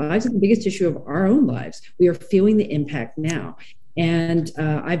of their lives and the biggest issue of our own lives. We are feeling the impact now. And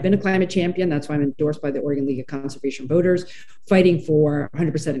I've been a climate champion. That's why I'm endorsed by the Oregon League of Conservation Voters, fighting for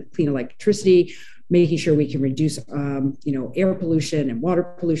 100% clean electricity, making sure we can reduce, air pollution and water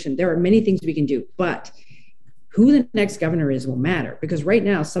pollution. There are many things we can do, but who the next governor is will matter, because right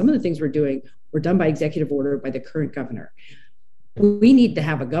now, some of the things we're doing were done by executive order by the current governor. We need to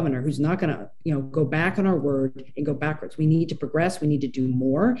have a governor who's not going to, go back on our word and go backwards. We need to progress. We need to do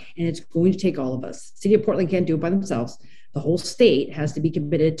more, and it's going to take all of us. City of Portland can't do it by themselves. The whole state has to be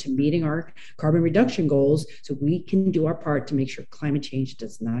committed to meeting our carbon reduction goals so we can do our part to make sure climate change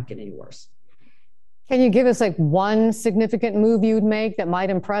does not get any worse. Can you give us like one significant move you'd make that might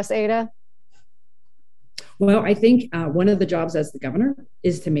impress Ada? Well, I think one of the jobs as the governor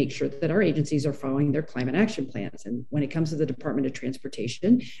is to make sure that our agencies are following their climate action plans. And when it comes to the Department of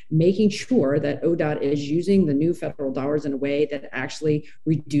Transportation, making sure that ODOT is using the new federal dollars in a way that actually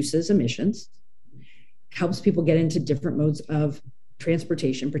reduces emissions, helps people get into different modes of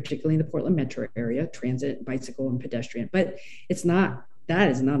transportation, particularly in the Portland metro area, transit, bicycle, and pedestrian. But that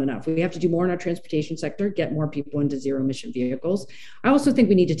is not enough. We have to do more in our transportation sector, get more people into zero emission vehicles. I also think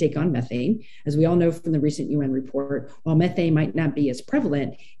we need to take on methane. As we all know from the recent UN report, while methane might not be as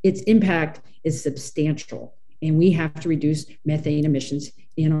prevalent, its impact is substantial. And we have to reduce methane emissions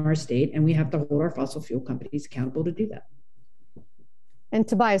in our state, and we have to hold our fossil fuel companies accountable to do that. And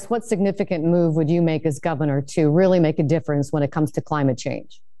Tobias, what significant move would you make as governor to really make a difference when it comes to climate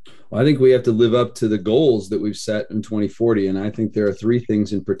change? Well, I think we have to live up to the goals that we've set in 2040. And I think there are 3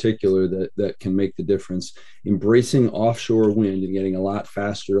 things in particular that can make the difference. Embracing offshore wind and getting a lot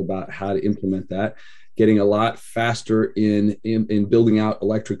faster about how to implement that, getting a lot faster in building out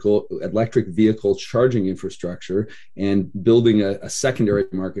electric vehicle charging infrastructure and building a secondary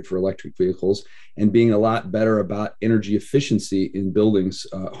market for electric vehicles, and being a lot better about energy efficiency in buildings,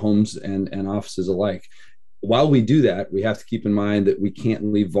 homes and offices alike. While we do that, we have to keep in mind that we can't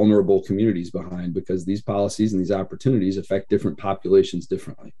leave vulnerable communities behind, because these policies and these opportunities affect different populations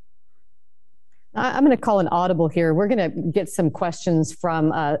differently. I'm going to call an audible here. We're going to get some questions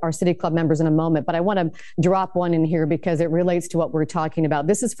from our City Club members in a moment, but I want to drop one in here because it relates to what we're talking about.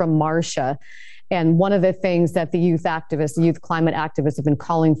 This is from Marcia. And one of the things that the youth climate activists have been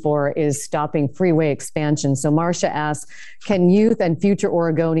calling for is stopping freeway expansion. So Marcia asks, can youth and future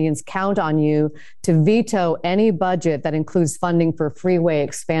Oregonians count on you to veto any budget that includes funding for freeway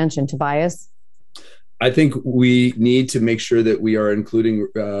expansion? Tobias? I think we need to make sure that we are including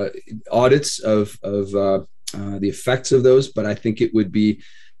audits of the effects of those, but I think it would be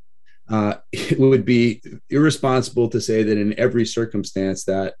irresponsible to say that in every circumstance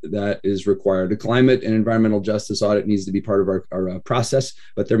that is required. A climate and environmental justice audit needs to be part of our process,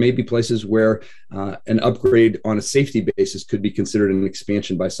 but there may be places where an upgrade on a safety basis could be considered an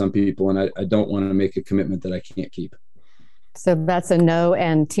expansion by some people, and I don't want to make a commitment that I can't keep. So that's a no.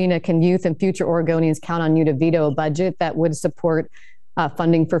 And Tina, can youth and future Oregonians count on you to veto a budget that would support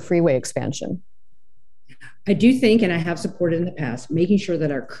funding for freeway expansion? I do think, and I have supported in the past, making sure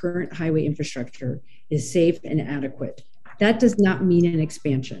that our current highway infrastructure is safe and adequate. That does not mean an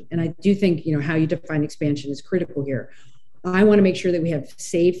expansion. And I do think, how you define expansion is critical here. I want to make sure that we have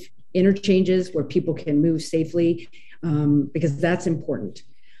safe interchanges where people can move safely, because that's important.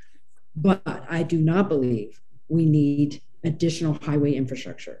 But I do not believe we need additional highway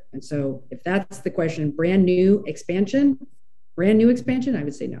infrastructure. And so if that's the question, brand new expansion, I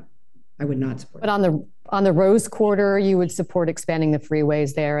would say no. I would not support. But on the Rose Quarter, you would support expanding the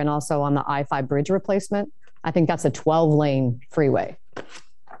freeways there, and also on the I-5 bridge replacement. I think that's a 12-lane freeway.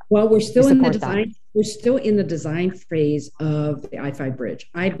 Well, we're still in the design. That. We're still in the design phase of the I-5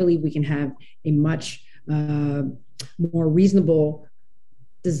 bridge. I believe we can have a much more reasonable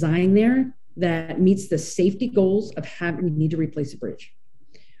design there that meets the safety goals of having we need to replace a bridge,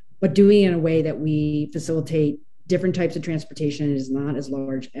 but doing it in a way that we facilitate different types of transportation is not as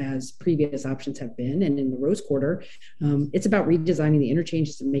large as previous options have been. And in the Rose Quarter, it's about redesigning the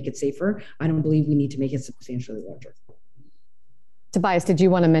interchanges to make it safer. I don't believe we need to make it substantially larger. Tobias, did you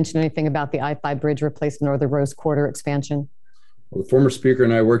want to mention anything about the I-5 bridge replacement or the Rose Quarter expansion? Well, the former speaker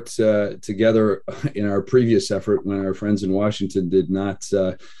and I worked together in our previous effort when our friends in Washington did not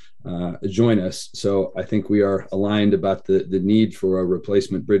join us. So I think we are aligned about the need for a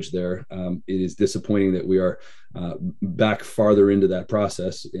replacement bridge there. It is disappointing that we are back farther into that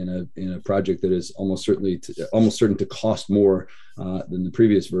process in a project that is almost certain to cost more than the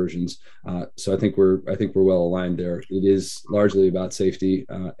previous versions. So I think we're well aligned there. It is largely about safety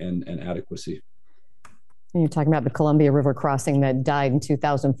and adequacy. You're talking about the Columbia River crossing that died in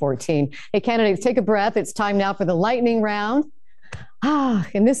 2014. Hey, candidates, take a breath. It's time now for the lightning round.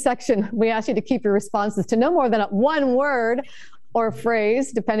 In this section, we ask you to keep your responses to no more than one word or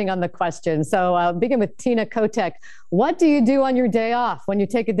phrase, depending on the question. So begin with Tina Kotek. What do you do on your day off, when you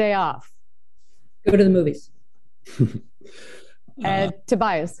take a day off? Go to the movies. And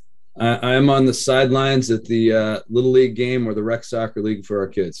Tobias? I am on the sidelines at the Little League game or the rec soccer league for our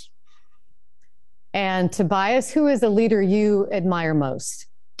kids. And Tobias, who is a leader you admire most?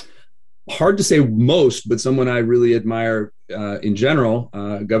 Hard to say most, but someone I really admire in general,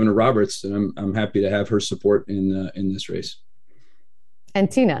 Governor Roberts, and I'm happy to have her support in this race.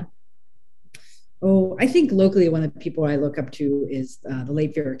 And Tina? Oh, I think locally one of the people I look up to is the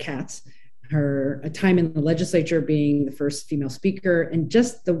late Vera Katz. Her time in the legislature, being the first female speaker, and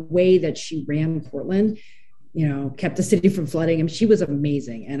just the way that she ran Portland, kept the city from flooding. I mean, she was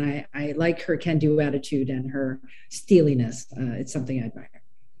amazing. And I like her can-do attitude and her steeliness. It's something I admire.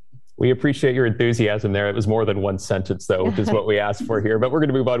 We appreciate your enthusiasm there. It was more than one sentence, though, which is what we asked for here. But we're going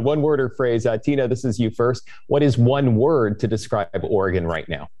to move on. One word or phrase. Tina, this is you first. What is one word to describe Oregon right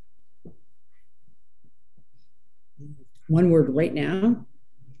now? One word right now?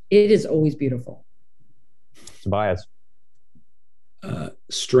 It is always beautiful. Tobias?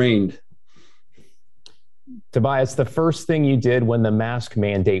 Strained. Tobias, the first thing you did when the mask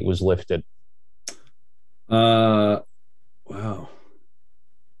mandate was lifted? Wow.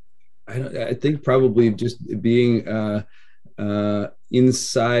 I think probably just being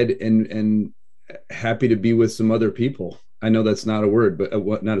inside and happy to be with some other people. I know that's not a word,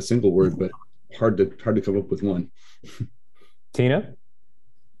 but not a single word, but hard to come up with one. Tina?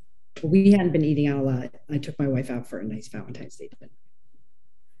 We hadn't been eating out a lot. I took my wife out for a nice Valentine's Day dinner.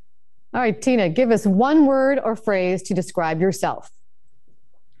 All right, Tina, give us one word or phrase to describe yourself.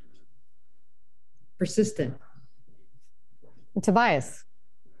 Persistent. And Tobias?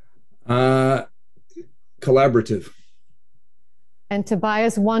 Collaborative. And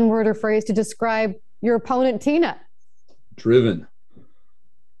Tobias, one word or phrase to describe your opponent, Tina. Driven.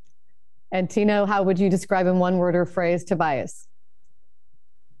 And Tina, how would you describe in one word or phrase Tobias?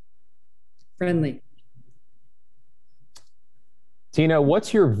 Friendly. Tina,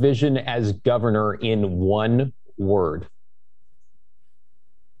 what's your vision as governor in one word?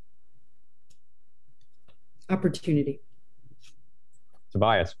 Opportunity.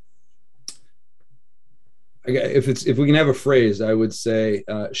 Tobias? If we can have a phrase, I would say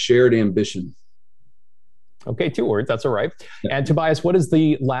shared ambition. Okay, 2 words. That's all right. Yeah. And Tobias, what is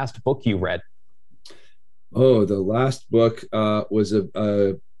the last book you read? Oh, the last book was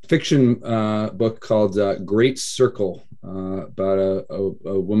a fiction book called Great Circle about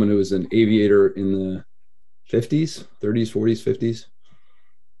a woman who was an aviator in the 50s, 30s, 40s, 50s.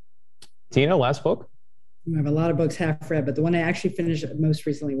 Tina, last book? I have a lot of books half read, but the one I actually finished most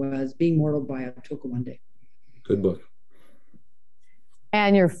recently was Being Mortal by Otoko Wande. Good book.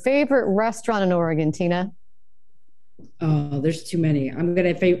 And your favorite restaurant in Oregon, Tina? Oh, there's too many. I'm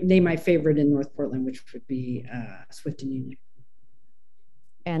going to name my favorite in North Portland, which would be Swift and Union.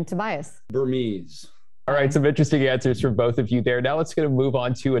 And Tobias? Burmese. All right, some interesting answers from both of you there. Now let's move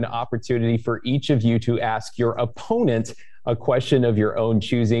on to an opportunity for each of you to ask your opponent a question of your own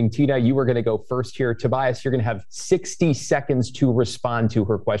choosing. Tina, you were going to go first here. Tobias, you're going to have 60 seconds to respond to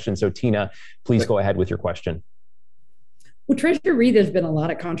her question. So Tina, please go ahead with your question. Well, Treasurer Reed, there's been a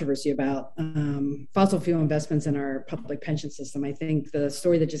lot of controversy about fossil fuel investments in our public pension system. I think the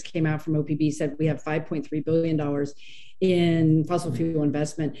story that just came out from OPB said we have $5.3 billion in fossil fuel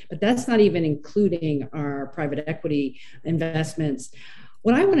investment, but that's not even including our private equity investments.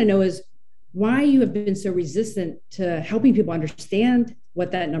 What I want to know is why you have been so resistant to helping people understand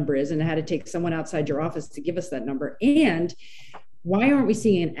what that number is and how to take someone outside your office to give us that number. And why aren't we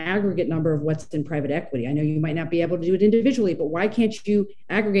seeing an aggregate number of what's in private equity? I know you might not be able to do it individually, but why can't you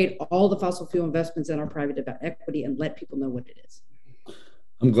aggregate all the fossil fuel investments in our private equity and let people know what it is?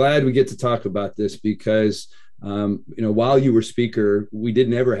 I'm glad we get to talk about this because, while you were speaker, we did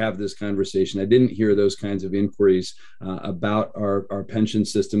never have this conversation. I didn't hear those kinds of inquiries about our pension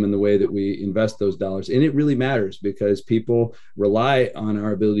system and the way that we invest those dollars. And it really matters because people rely on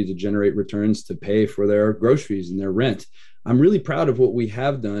our ability to generate returns to pay for their groceries and their rent. I'm really proud of what we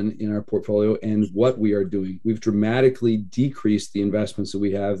have done in our portfolio and what we are doing. We've dramatically decreased the investments that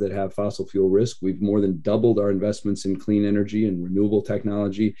we have that have fossil fuel risk. We've more than doubled our investments in clean energy and renewable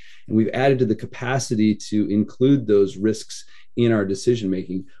technology. And we've added to the capacity to include those risks in our decision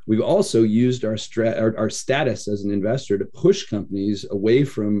making. We've also used our status as an investor to push companies away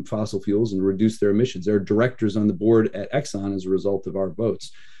from fossil fuels and reduce their emissions. There are directors on the board at Exxon as a result of our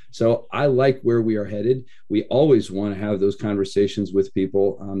votes. So I like where we are headed. We always want to have those conversations with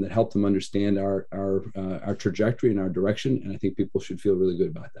people that help them understand our trajectory and our direction. And I think people should feel really good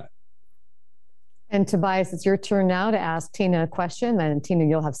about that. And Tobias, it's your turn now to ask Tina a question. And Tina,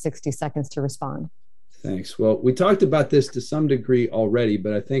 you'll have 60 seconds to respond. Thanks. Well, we talked about this to some degree already,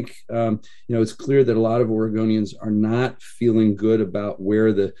 but I think it's clear that a lot of Oregonians are not feeling good about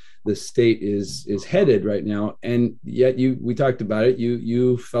where the state is headed right now. And yet, we talked about it.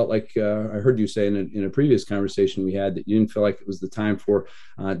 You felt like I heard you say in a previous conversation we had that you didn't feel like it was the time for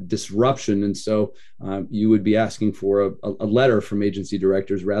disruption, and so you would be asking for a letter from agency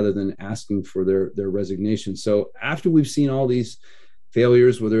directors rather than asking for their resignation. So after we've seen all these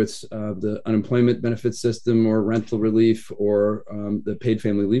failures, whether it's the unemployment benefit system or rental relief or the paid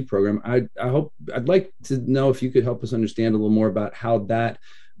family leave program, I'd like to know if you could help us understand a little more about how that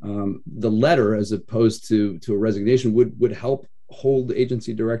the letter, as opposed to a resignation, would help hold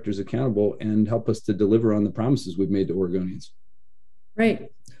agency directors accountable and help us to deliver on the promises we've made to Oregonians. Right.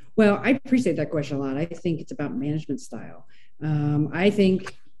 Well, I appreciate that question a lot. I think it's about management style. I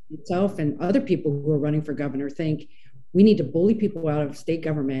think myself and other people who are running for governor think we need to bully people out of state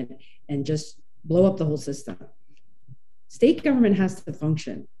government and just blow up the whole system. State government has to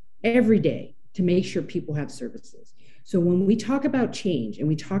function every day to make sure people have services. So when we talk about change and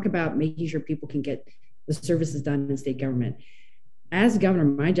we talk about making sure people can get the services done in state government, as governor,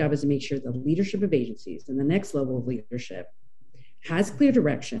 my job is to make sure the leadership of agencies and the next level of leadership has clear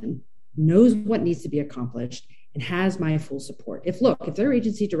direction, knows what needs to be accomplished, and has my full support. If there are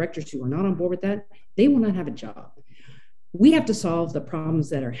agency directors who are not on board with that, they will not have a job. We have to solve the problems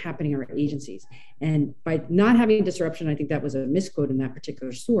that are happening in our agencies. And by not having disruption, I think that was a misquote in that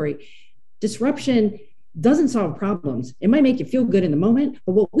particular story. Disruption doesn't solve problems. It might make you feel good in the moment,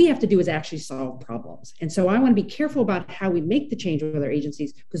 but what we have to do is actually solve problems. And so I want to be careful about how we make the change with our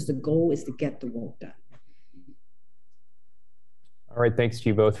agencies because the goal is to get the work done. All right, thanks to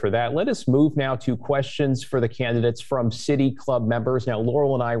you both for that. Let us move now to questions for the candidates from City Club members. Now,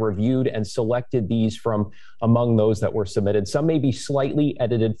 Laurel and I reviewed and selected these from among those that were submitted. Some may be slightly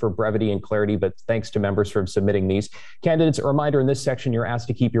edited for brevity and clarity, but thanks to members for submitting these. Candidates, a reminder, in this section, you're asked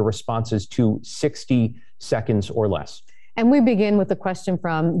to keep your responses to 60 seconds or less. And we begin with a question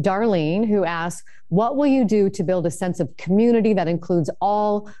from Darlene, who asks, what will you do to build a sense of community that includes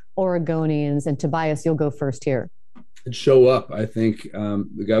all Oregonians? And Tobias, you'll go first here. Show up. I think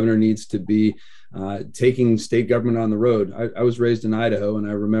the governor needs to be taking state government on the road. I was raised in Idaho, and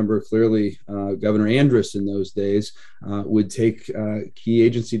I remember clearly Governor Andrus in those days would take key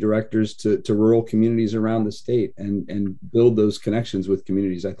agency directors to rural communities around the state and build those connections with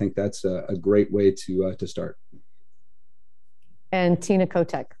communities. I think that's a great way to start. And Tina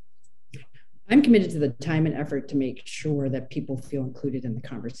Kotek. I'm committed to the time and effort to make sure that people feel included in the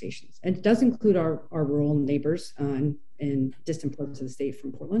conversations. And it does include our rural neighbors in distant parts of the state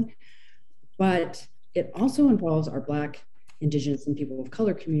from Portland. But it also involves our Black, Indigenous, and people of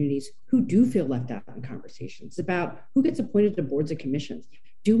color communities who do feel left out in conversations about who gets appointed to boards and commissions.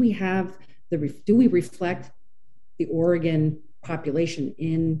 Do we reflect the Oregon population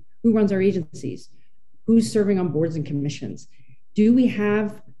in who runs our agencies? Who's serving on boards and commissions? Do we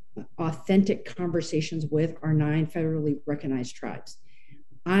have authentic conversations with our 9 federally recognized tribes.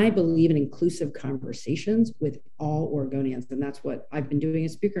 I believe in inclusive conversations with all Oregonians, and that's what I've been doing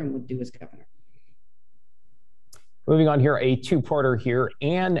as speaker and will do as governor. Moving on here, a two-parter here.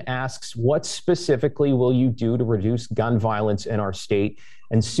 Anne asks, what specifically will you do to reduce gun violence in our state?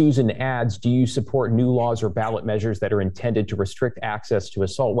 And Susan adds, do you support new laws or ballot measures that are intended to restrict access to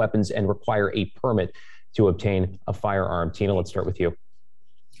assault weapons and require a permit to obtain a firearm? Tina, let's start with you.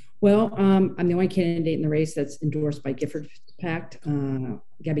 Well, I'm the only candidate in the race that's endorsed by Gifford Pact,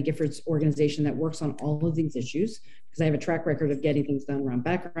 Gabby Gifford's organization that works on all of these issues, because I have a track record of getting things done around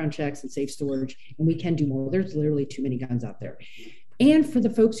background checks and safe storage, and we can do more. There's literally too many guns out there. And for the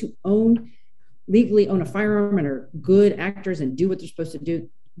folks who legally own a firearm and are good actors and do what they're supposed to do,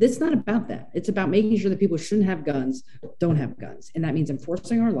 it's not about that. It's about making sure that people who shouldn't have guns don't have guns. And that means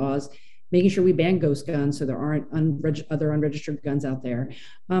enforcing our laws, making sure we ban ghost guns so there aren't other unregistered guns out there,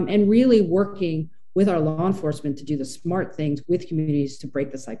 and really working with our law enforcement to do the smart things with communities to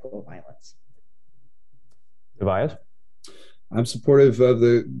break the cycle of violence. Tobias? I'm supportive of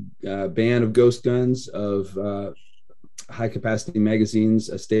the ban of ghost guns, of high-capacity magazines,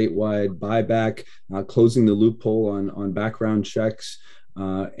 a statewide buyback, closing the loophole on background checks,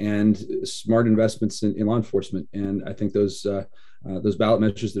 and smart investments in law enforcement. And I think those ballot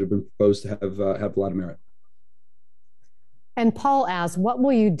measures that have been proposed have a lot of merit. And Paul asks, what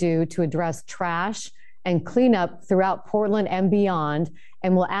will you do to address trash and cleanup throughout Portland and beyond?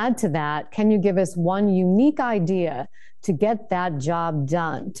 And we'll add to that, can you give us one unique idea to get that job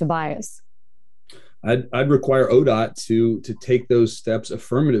done? Tobias? I'd require ODOT to take those steps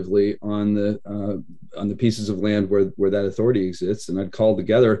affirmatively on the pieces of land where that authority exists, and I'd call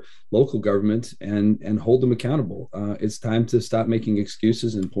together local government and hold them accountable. It's time to stop making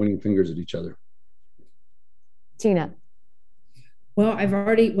excuses and pointing fingers at each other. Tina? Well,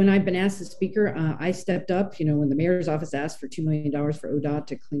 when I've been asked as speaker, I stepped up. When the mayor's office asked for $2 million for ODOT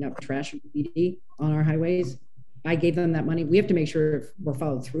to clean up trash and graffiti on our highways, I gave them that money. We have to make sure we're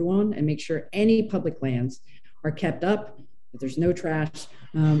followed through on and make sure any public lands are kept up, that there's no trash.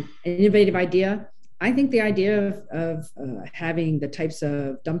 An innovative idea. I think the idea of having the types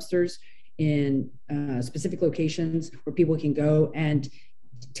of dumpsters in specific locations where people can go and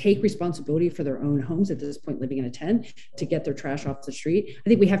take responsibility for their own homes, at this point living in a tent, to get their trash off the street. I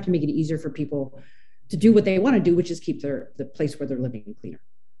think we have to make it easier for people to do what they want to do, which is keep the place where they're living cleaner.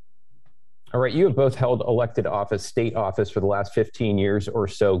 All right, you have both held elected office, state office, for the last 15 years or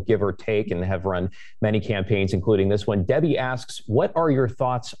so, give or take, and have run many campaigns, including this one. Debbie asks, what are your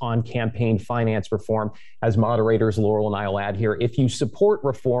thoughts on campaign finance reform? As moderators, Laurel and I will add here, if you support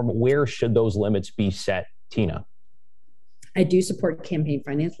reform, where should those limits be set? Tina? I do support campaign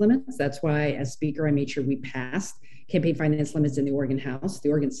finance limits. That's why, as speaker, I made sure we passed campaign finance limits in the Oregon House.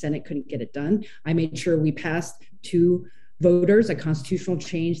 The Oregon Senate couldn't get it done. I made sure we passed to voters a constitutional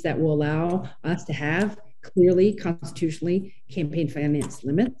change that will allow us to have clearly constitutionally campaign finance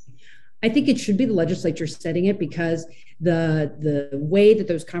limits. I think it should be the legislature setting it, because the way that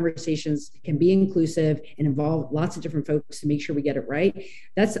those conversations can be inclusive and involve lots of different folks to make sure we get it right,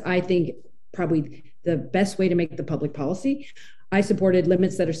 that's, I think, probably the best way to make the public policy. I supported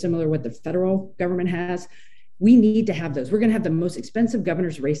limits that are similar to what the federal government has. We need to have those. We're going to have the most expensive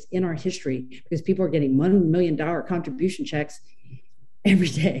governor's race in our history because people are getting $1 million contribution checks every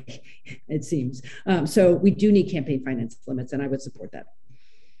day, it seems. So we do need campaign finance limits, and I would support that.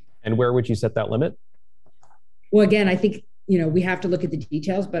 And where would you set that limit? Well, again, I think, we have to look at the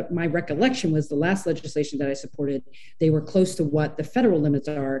details, but my recollection was the last legislation that I supported, they were close to what the federal limits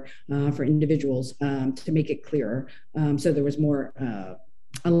are for individuals, to make it clearer. So there was more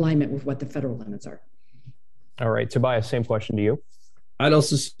alignment with what the federal limits are. All right, Tobias, same question to you. I'd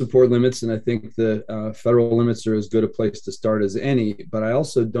also support limits, and I think the federal limits are as good a place to start as any, but I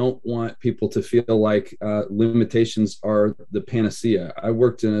also don't want people to feel like limitations are the panacea. I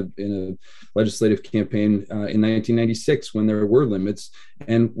worked in a legislative campaign in 1996 when there were limits,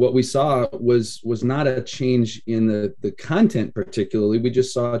 and what we saw was not a change in the content particularly, we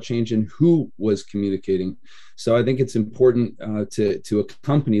just saw a change in who was communicating. So I think it's important to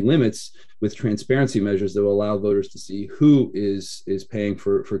accompany limits with transparency measures that will allow voters to see who is paying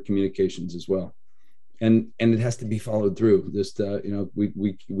for communications as well, and it has to be followed through. Just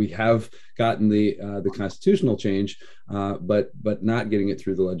we have gotten the constitutional change, but not getting it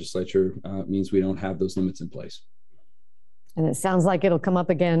through the legislature means we don't have those limits in place. And it sounds like it'll come up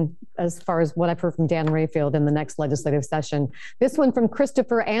again as far as what I've heard from Dan Rayfield in the next legislative session. This one from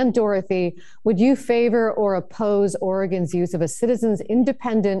Christopher and Dorothy. Would you favor or oppose Oregon's use of a citizens'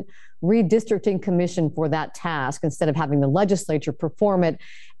 independent redistricting commission for that task instead of having the legislature perform it?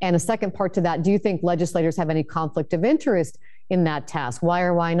 And a second part to that, do you think legislators have any conflict of interest in that task? Why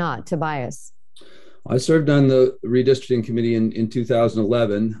or why not? Tobias. I served on the redistricting committee in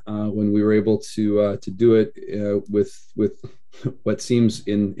 2011 when we were able to do it with what seems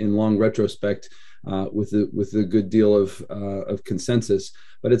in long retrospect with a good deal of consensus.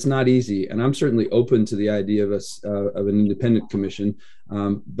 But it's not easy, and I'm certainly open to the idea of an independent commission.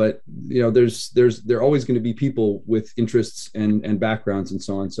 But there are always going to be people with interests and backgrounds and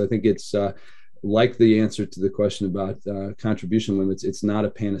so on. So I think it's like the answer to the question about contribution limits, it's not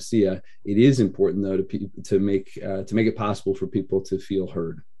a panacea. It is important, though, to make it possible for people to feel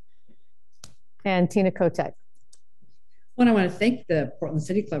heard. And Tina Kotek. Well, I want to thank the Portland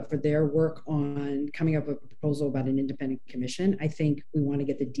City Club for their work on coming up with a proposal about an independent commission. I think we want to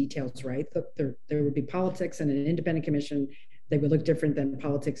get the details right. There would be politics in an independent commission. They would look different than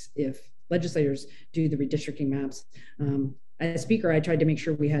politics if legislators do the redistricting maps. As Speaker, I tried to make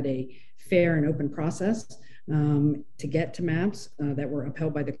sure we had a fair and open process to get to maps that were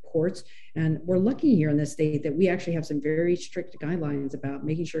upheld by the courts. And we're lucky here in this state that we actually have some very strict guidelines about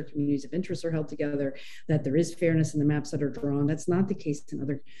making sure communities of interest are held together, that there is fairness in the maps that are drawn. That's not the case in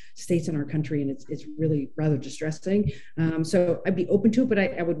other states in our country, and it's really rather distressing. So I'd be open to it, but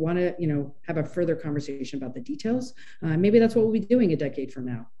I would want to have a further conversation about the details. Maybe that's what we'll be doing a decade from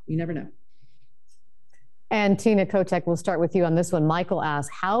now. You never know. And Tina Kotek, we'll start with you on this one. Michael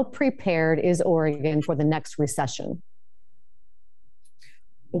asks, how prepared is Oregon for the next recession?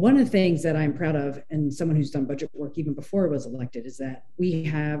 Well, one of the things that I'm proud of, and someone who's done budget work even before I was elected, is that we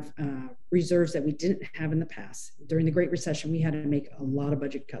have reserves that we didn't have in the past. During the Great Recession, we had to make a lot of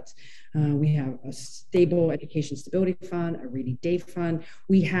budget cuts. We have a stable education stability fund, a rainy day fund.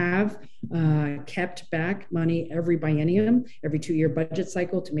 We have kept back money every biennium, every 2-year budget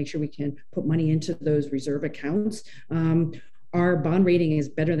cycle to make sure we can put money into those reserve accounts. Our bond rating is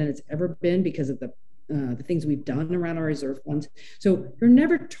better than it's ever been because of the things we've done around our reserve funds. So you're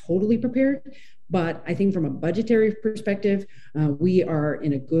never totally prepared, but I think from a budgetary perspective, we are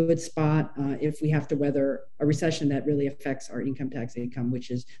in a good spot if we have to weather a recession that really affects our income tax income, which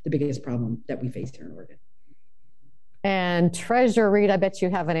is the biggest problem that we face here in Oregon. And Treasurer Reed, I bet you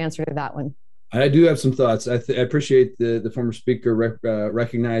have an answer to that one. I do have some thoughts. I appreciate the former speaker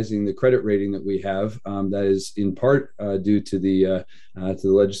recognizing the credit rating that we have. That is in part due to the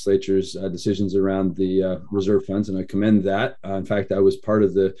legislature's decisions around the reserve funds, and I commend that. In fact, I was part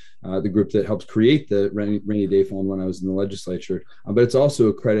of the group that helped create the rainy day fund when I was in the legislature. But it's also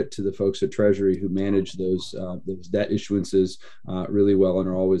a credit to the folks at Treasury who manage those debt issuances really well and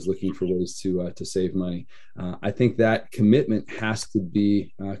are always looking for ways to save money. I think that commitment has to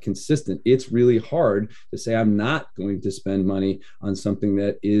be consistent. It's really hard to say I'm not going to spend money on something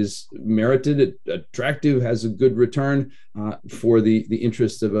that is merited, attractive, has a good return for the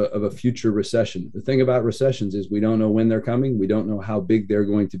interests of a future recession. The thing about recessions is we don't know when they're coming. We don't know how big they're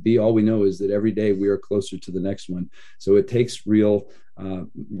going to be. All we know is that every day we are closer to the next one. So it takes real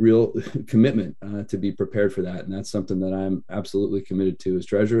commitment to be prepared for that. And that's something that I'm absolutely committed to as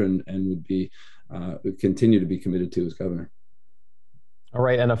treasurer and would continue to be committed to as governor. All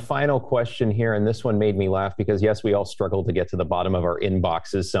right, and a final question here, and this one made me laugh because, yes, we all struggle to get to the bottom of our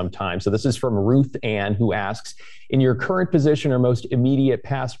inboxes sometimes. So this is from Ruth Ann, who asks, in your current position or most immediate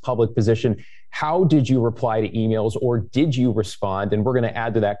past public position, how did you reply to emails or did you respond? And we're going to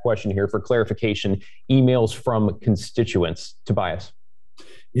add to that question here for clarification, emails from constituents. Tobias.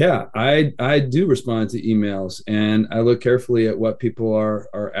 Yeah, I do respond to emails and I look carefully at what people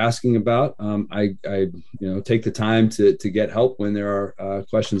are asking about. I take the time to get help when there are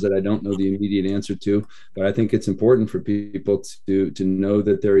questions that I don't know the immediate answer to. But I think it's important for people to know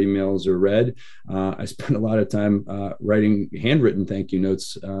that their emails are read. I spend a lot of time writing handwritten thank you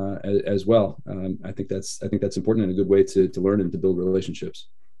notes as well. I think that's important and a good way to learn and to build relationships.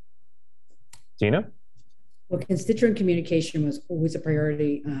 Tina? Well, constituent communication was always a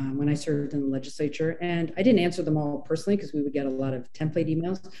priority when I served in the legislature. And I didn't answer them all personally because we would get a lot of template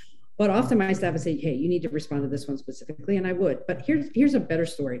emails. But often my staff would say, hey, you need to respond to this one specifically. And I would. But here's a better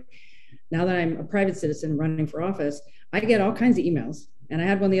story. Now that I'm a private citizen running for office, I get all kinds of emails. And I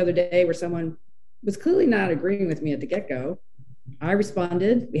had one the other day where someone was clearly not agreeing with me at the get-go. I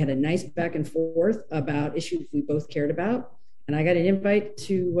responded. We had a nice back and forth about issues we both cared about. And I got an invite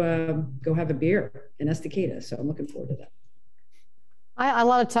to go have a beer in Estacada. So I'm looking forward to that. A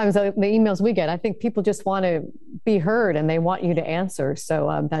lot of times the emails we get, I think people just want to be heard and they want you to answer.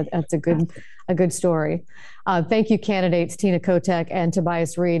 So that's a good story. Thank you, candidates Tina Kotek and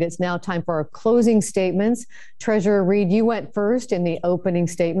Tobias Read. It's now time for our closing statements. Treasurer Read, you went first in the opening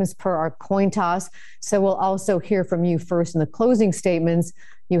statements per our coin toss. So we'll also hear from you first in the closing statements.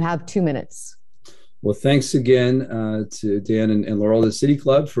 You have 2 minutes. Well, thanks again to Dan and Laurel, the City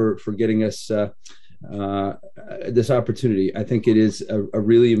Club, for getting us this opportunity. I think it is a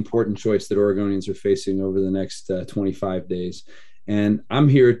really important choice that Oregonians are facing over the next 25 days. And I'm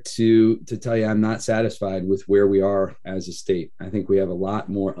here to tell you I'm not satisfied with where we are as a state. I think we have a lot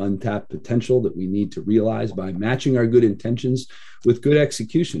more untapped potential that we need to realize by matching our good intentions with good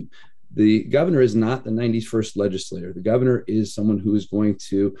execution. The governor is not the 91st legislator. The governor is someone who is going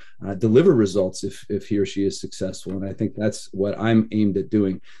to deliver results if he or she is successful. And I think that's what I'm aimed at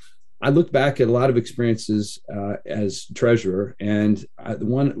doing. I look back at a lot of experiences as treasurer, and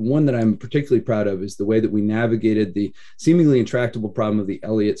one that I'm particularly proud of is the way that we navigated the seemingly intractable problem of the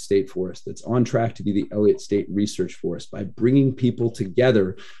Elliott State Forest that's on track to be the Elliott State Research Forest by bringing people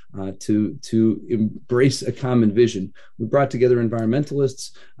together to embrace a common vision. We brought together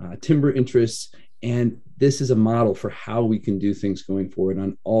environmentalists, timber interests, and this is a model for how we can do things going forward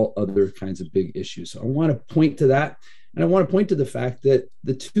on all other kinds of big issues. So I want to point to that. And I want to point to the fact that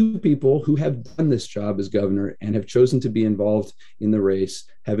the two people who have done this job as governor and have chosen to be involved in the race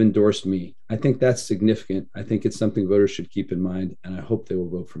have endorsed me. I think that's significant. I think it's something voters should keep in mind, and I hope they will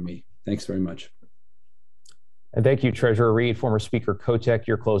vote for me. Thanks very much. And thank you, Treasurer Read. Former Speaker Kotek,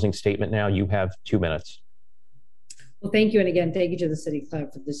 your closing statement now. You have 2 minutes. Well, thank you. And again, thank you to the City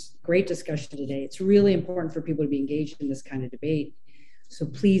Club for this great discussion today. It's really important for people to be engaged in this kind of debate. So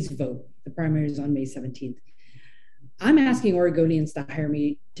please vote. The primary is on May 17th. I'm asking Oregonians to hire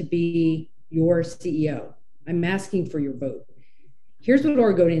me to be your CEO. I'm asking for your vote. Here's what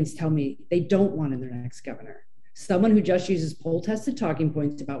Oregonians tell me they don't want in their next governor: someone who just uses poll-tested talking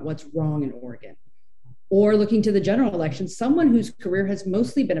points about what's wrong in Oregon. Or looking to the general election, someone whose career has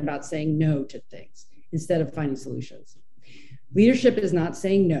mostly been about saying no to things instead of finding solutions. Leadership is not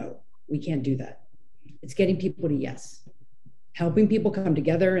saying no, we can't do that. It's getting people to yes, helping people come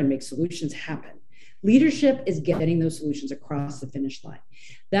together and make solutions happen. Leadership is getting those solutions across the finish line.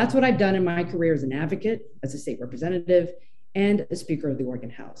 That's what I've done in my career as an advocate, as a state representative, and a Speaker of the Oregon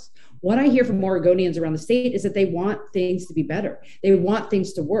House. What I hear from Oregonians around the state is that they want things to be better. They want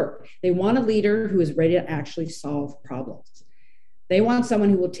things to work. They want a leader who is ready to actually solve problems. They want someone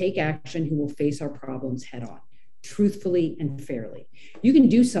who will take action, who will face our problems head on, truthfully and fairly. You can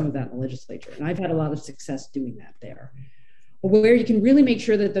do some of that in the legislature, and I've had a lot of success doing that there. But where you can really make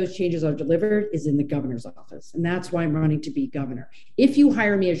sure that those changes are delivered is in the governor's office. And that's why I'm running to be governor. If you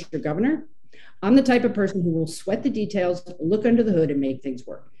hire me as your governor, I'm the type of person who will sweat the details, look under the hood, and make things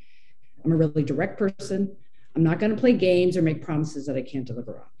work. I'm a really direct person. I'm not going to play games or make promises that I can't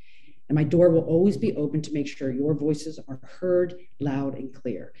deliver on. And my door will always be open to make sure your voices are heard loud and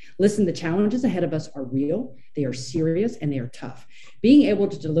clear. Listen, the challenges ahead of us are real, they are serious, and they are tough. Being able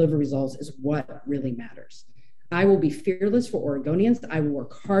to deliver results is what really matters. I will be fearless for Oregonians. I will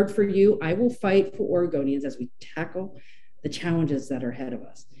work hard for you. I will fight for Oregonians as we tackle the challenges that are ahead of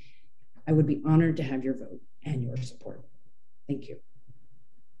us. I would be honored to have your vote and your support. Thank you.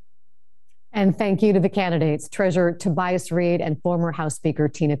 And thank you to the candidates, Treasurer Tobias Read and former House Speaker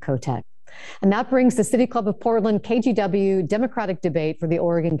Tina Kotek. And that brings the City Club of Portland KGW Democratic debate for the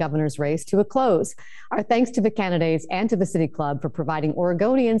Oregon governor's race to a close. Our thanks to the candidates and to the City Club for providing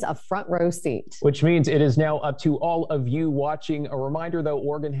Oregonians a front row seat. Which means it is now up to all of you watching. A reminder, though,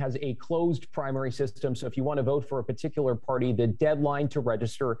 Oregon has a closed primary system. So if you want to vote for a particular party, the deadline to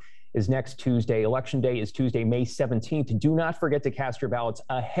register is next Tuesday. Election day is Tuesday, May 17th. Do not forget to cast your ballots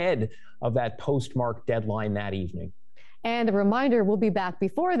ahead of that postmark deadline that evening. And a reminder, we'll be back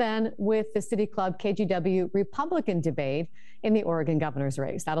before then with the City Club KGW Republican debate in the Oregon governor's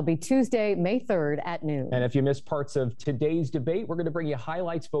race. That'll be Tuesday, May 3rd at noon. And if you missed parts of today's debate, we're going to bring you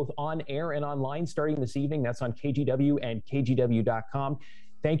highlights both on air and online starting this evening. That's on KGW and KGW.com.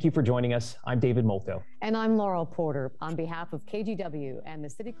 Thank you for joining us. I'm David Molto. And I'm Laurel Porter. On behalf of KGW and the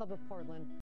City Club of Portland.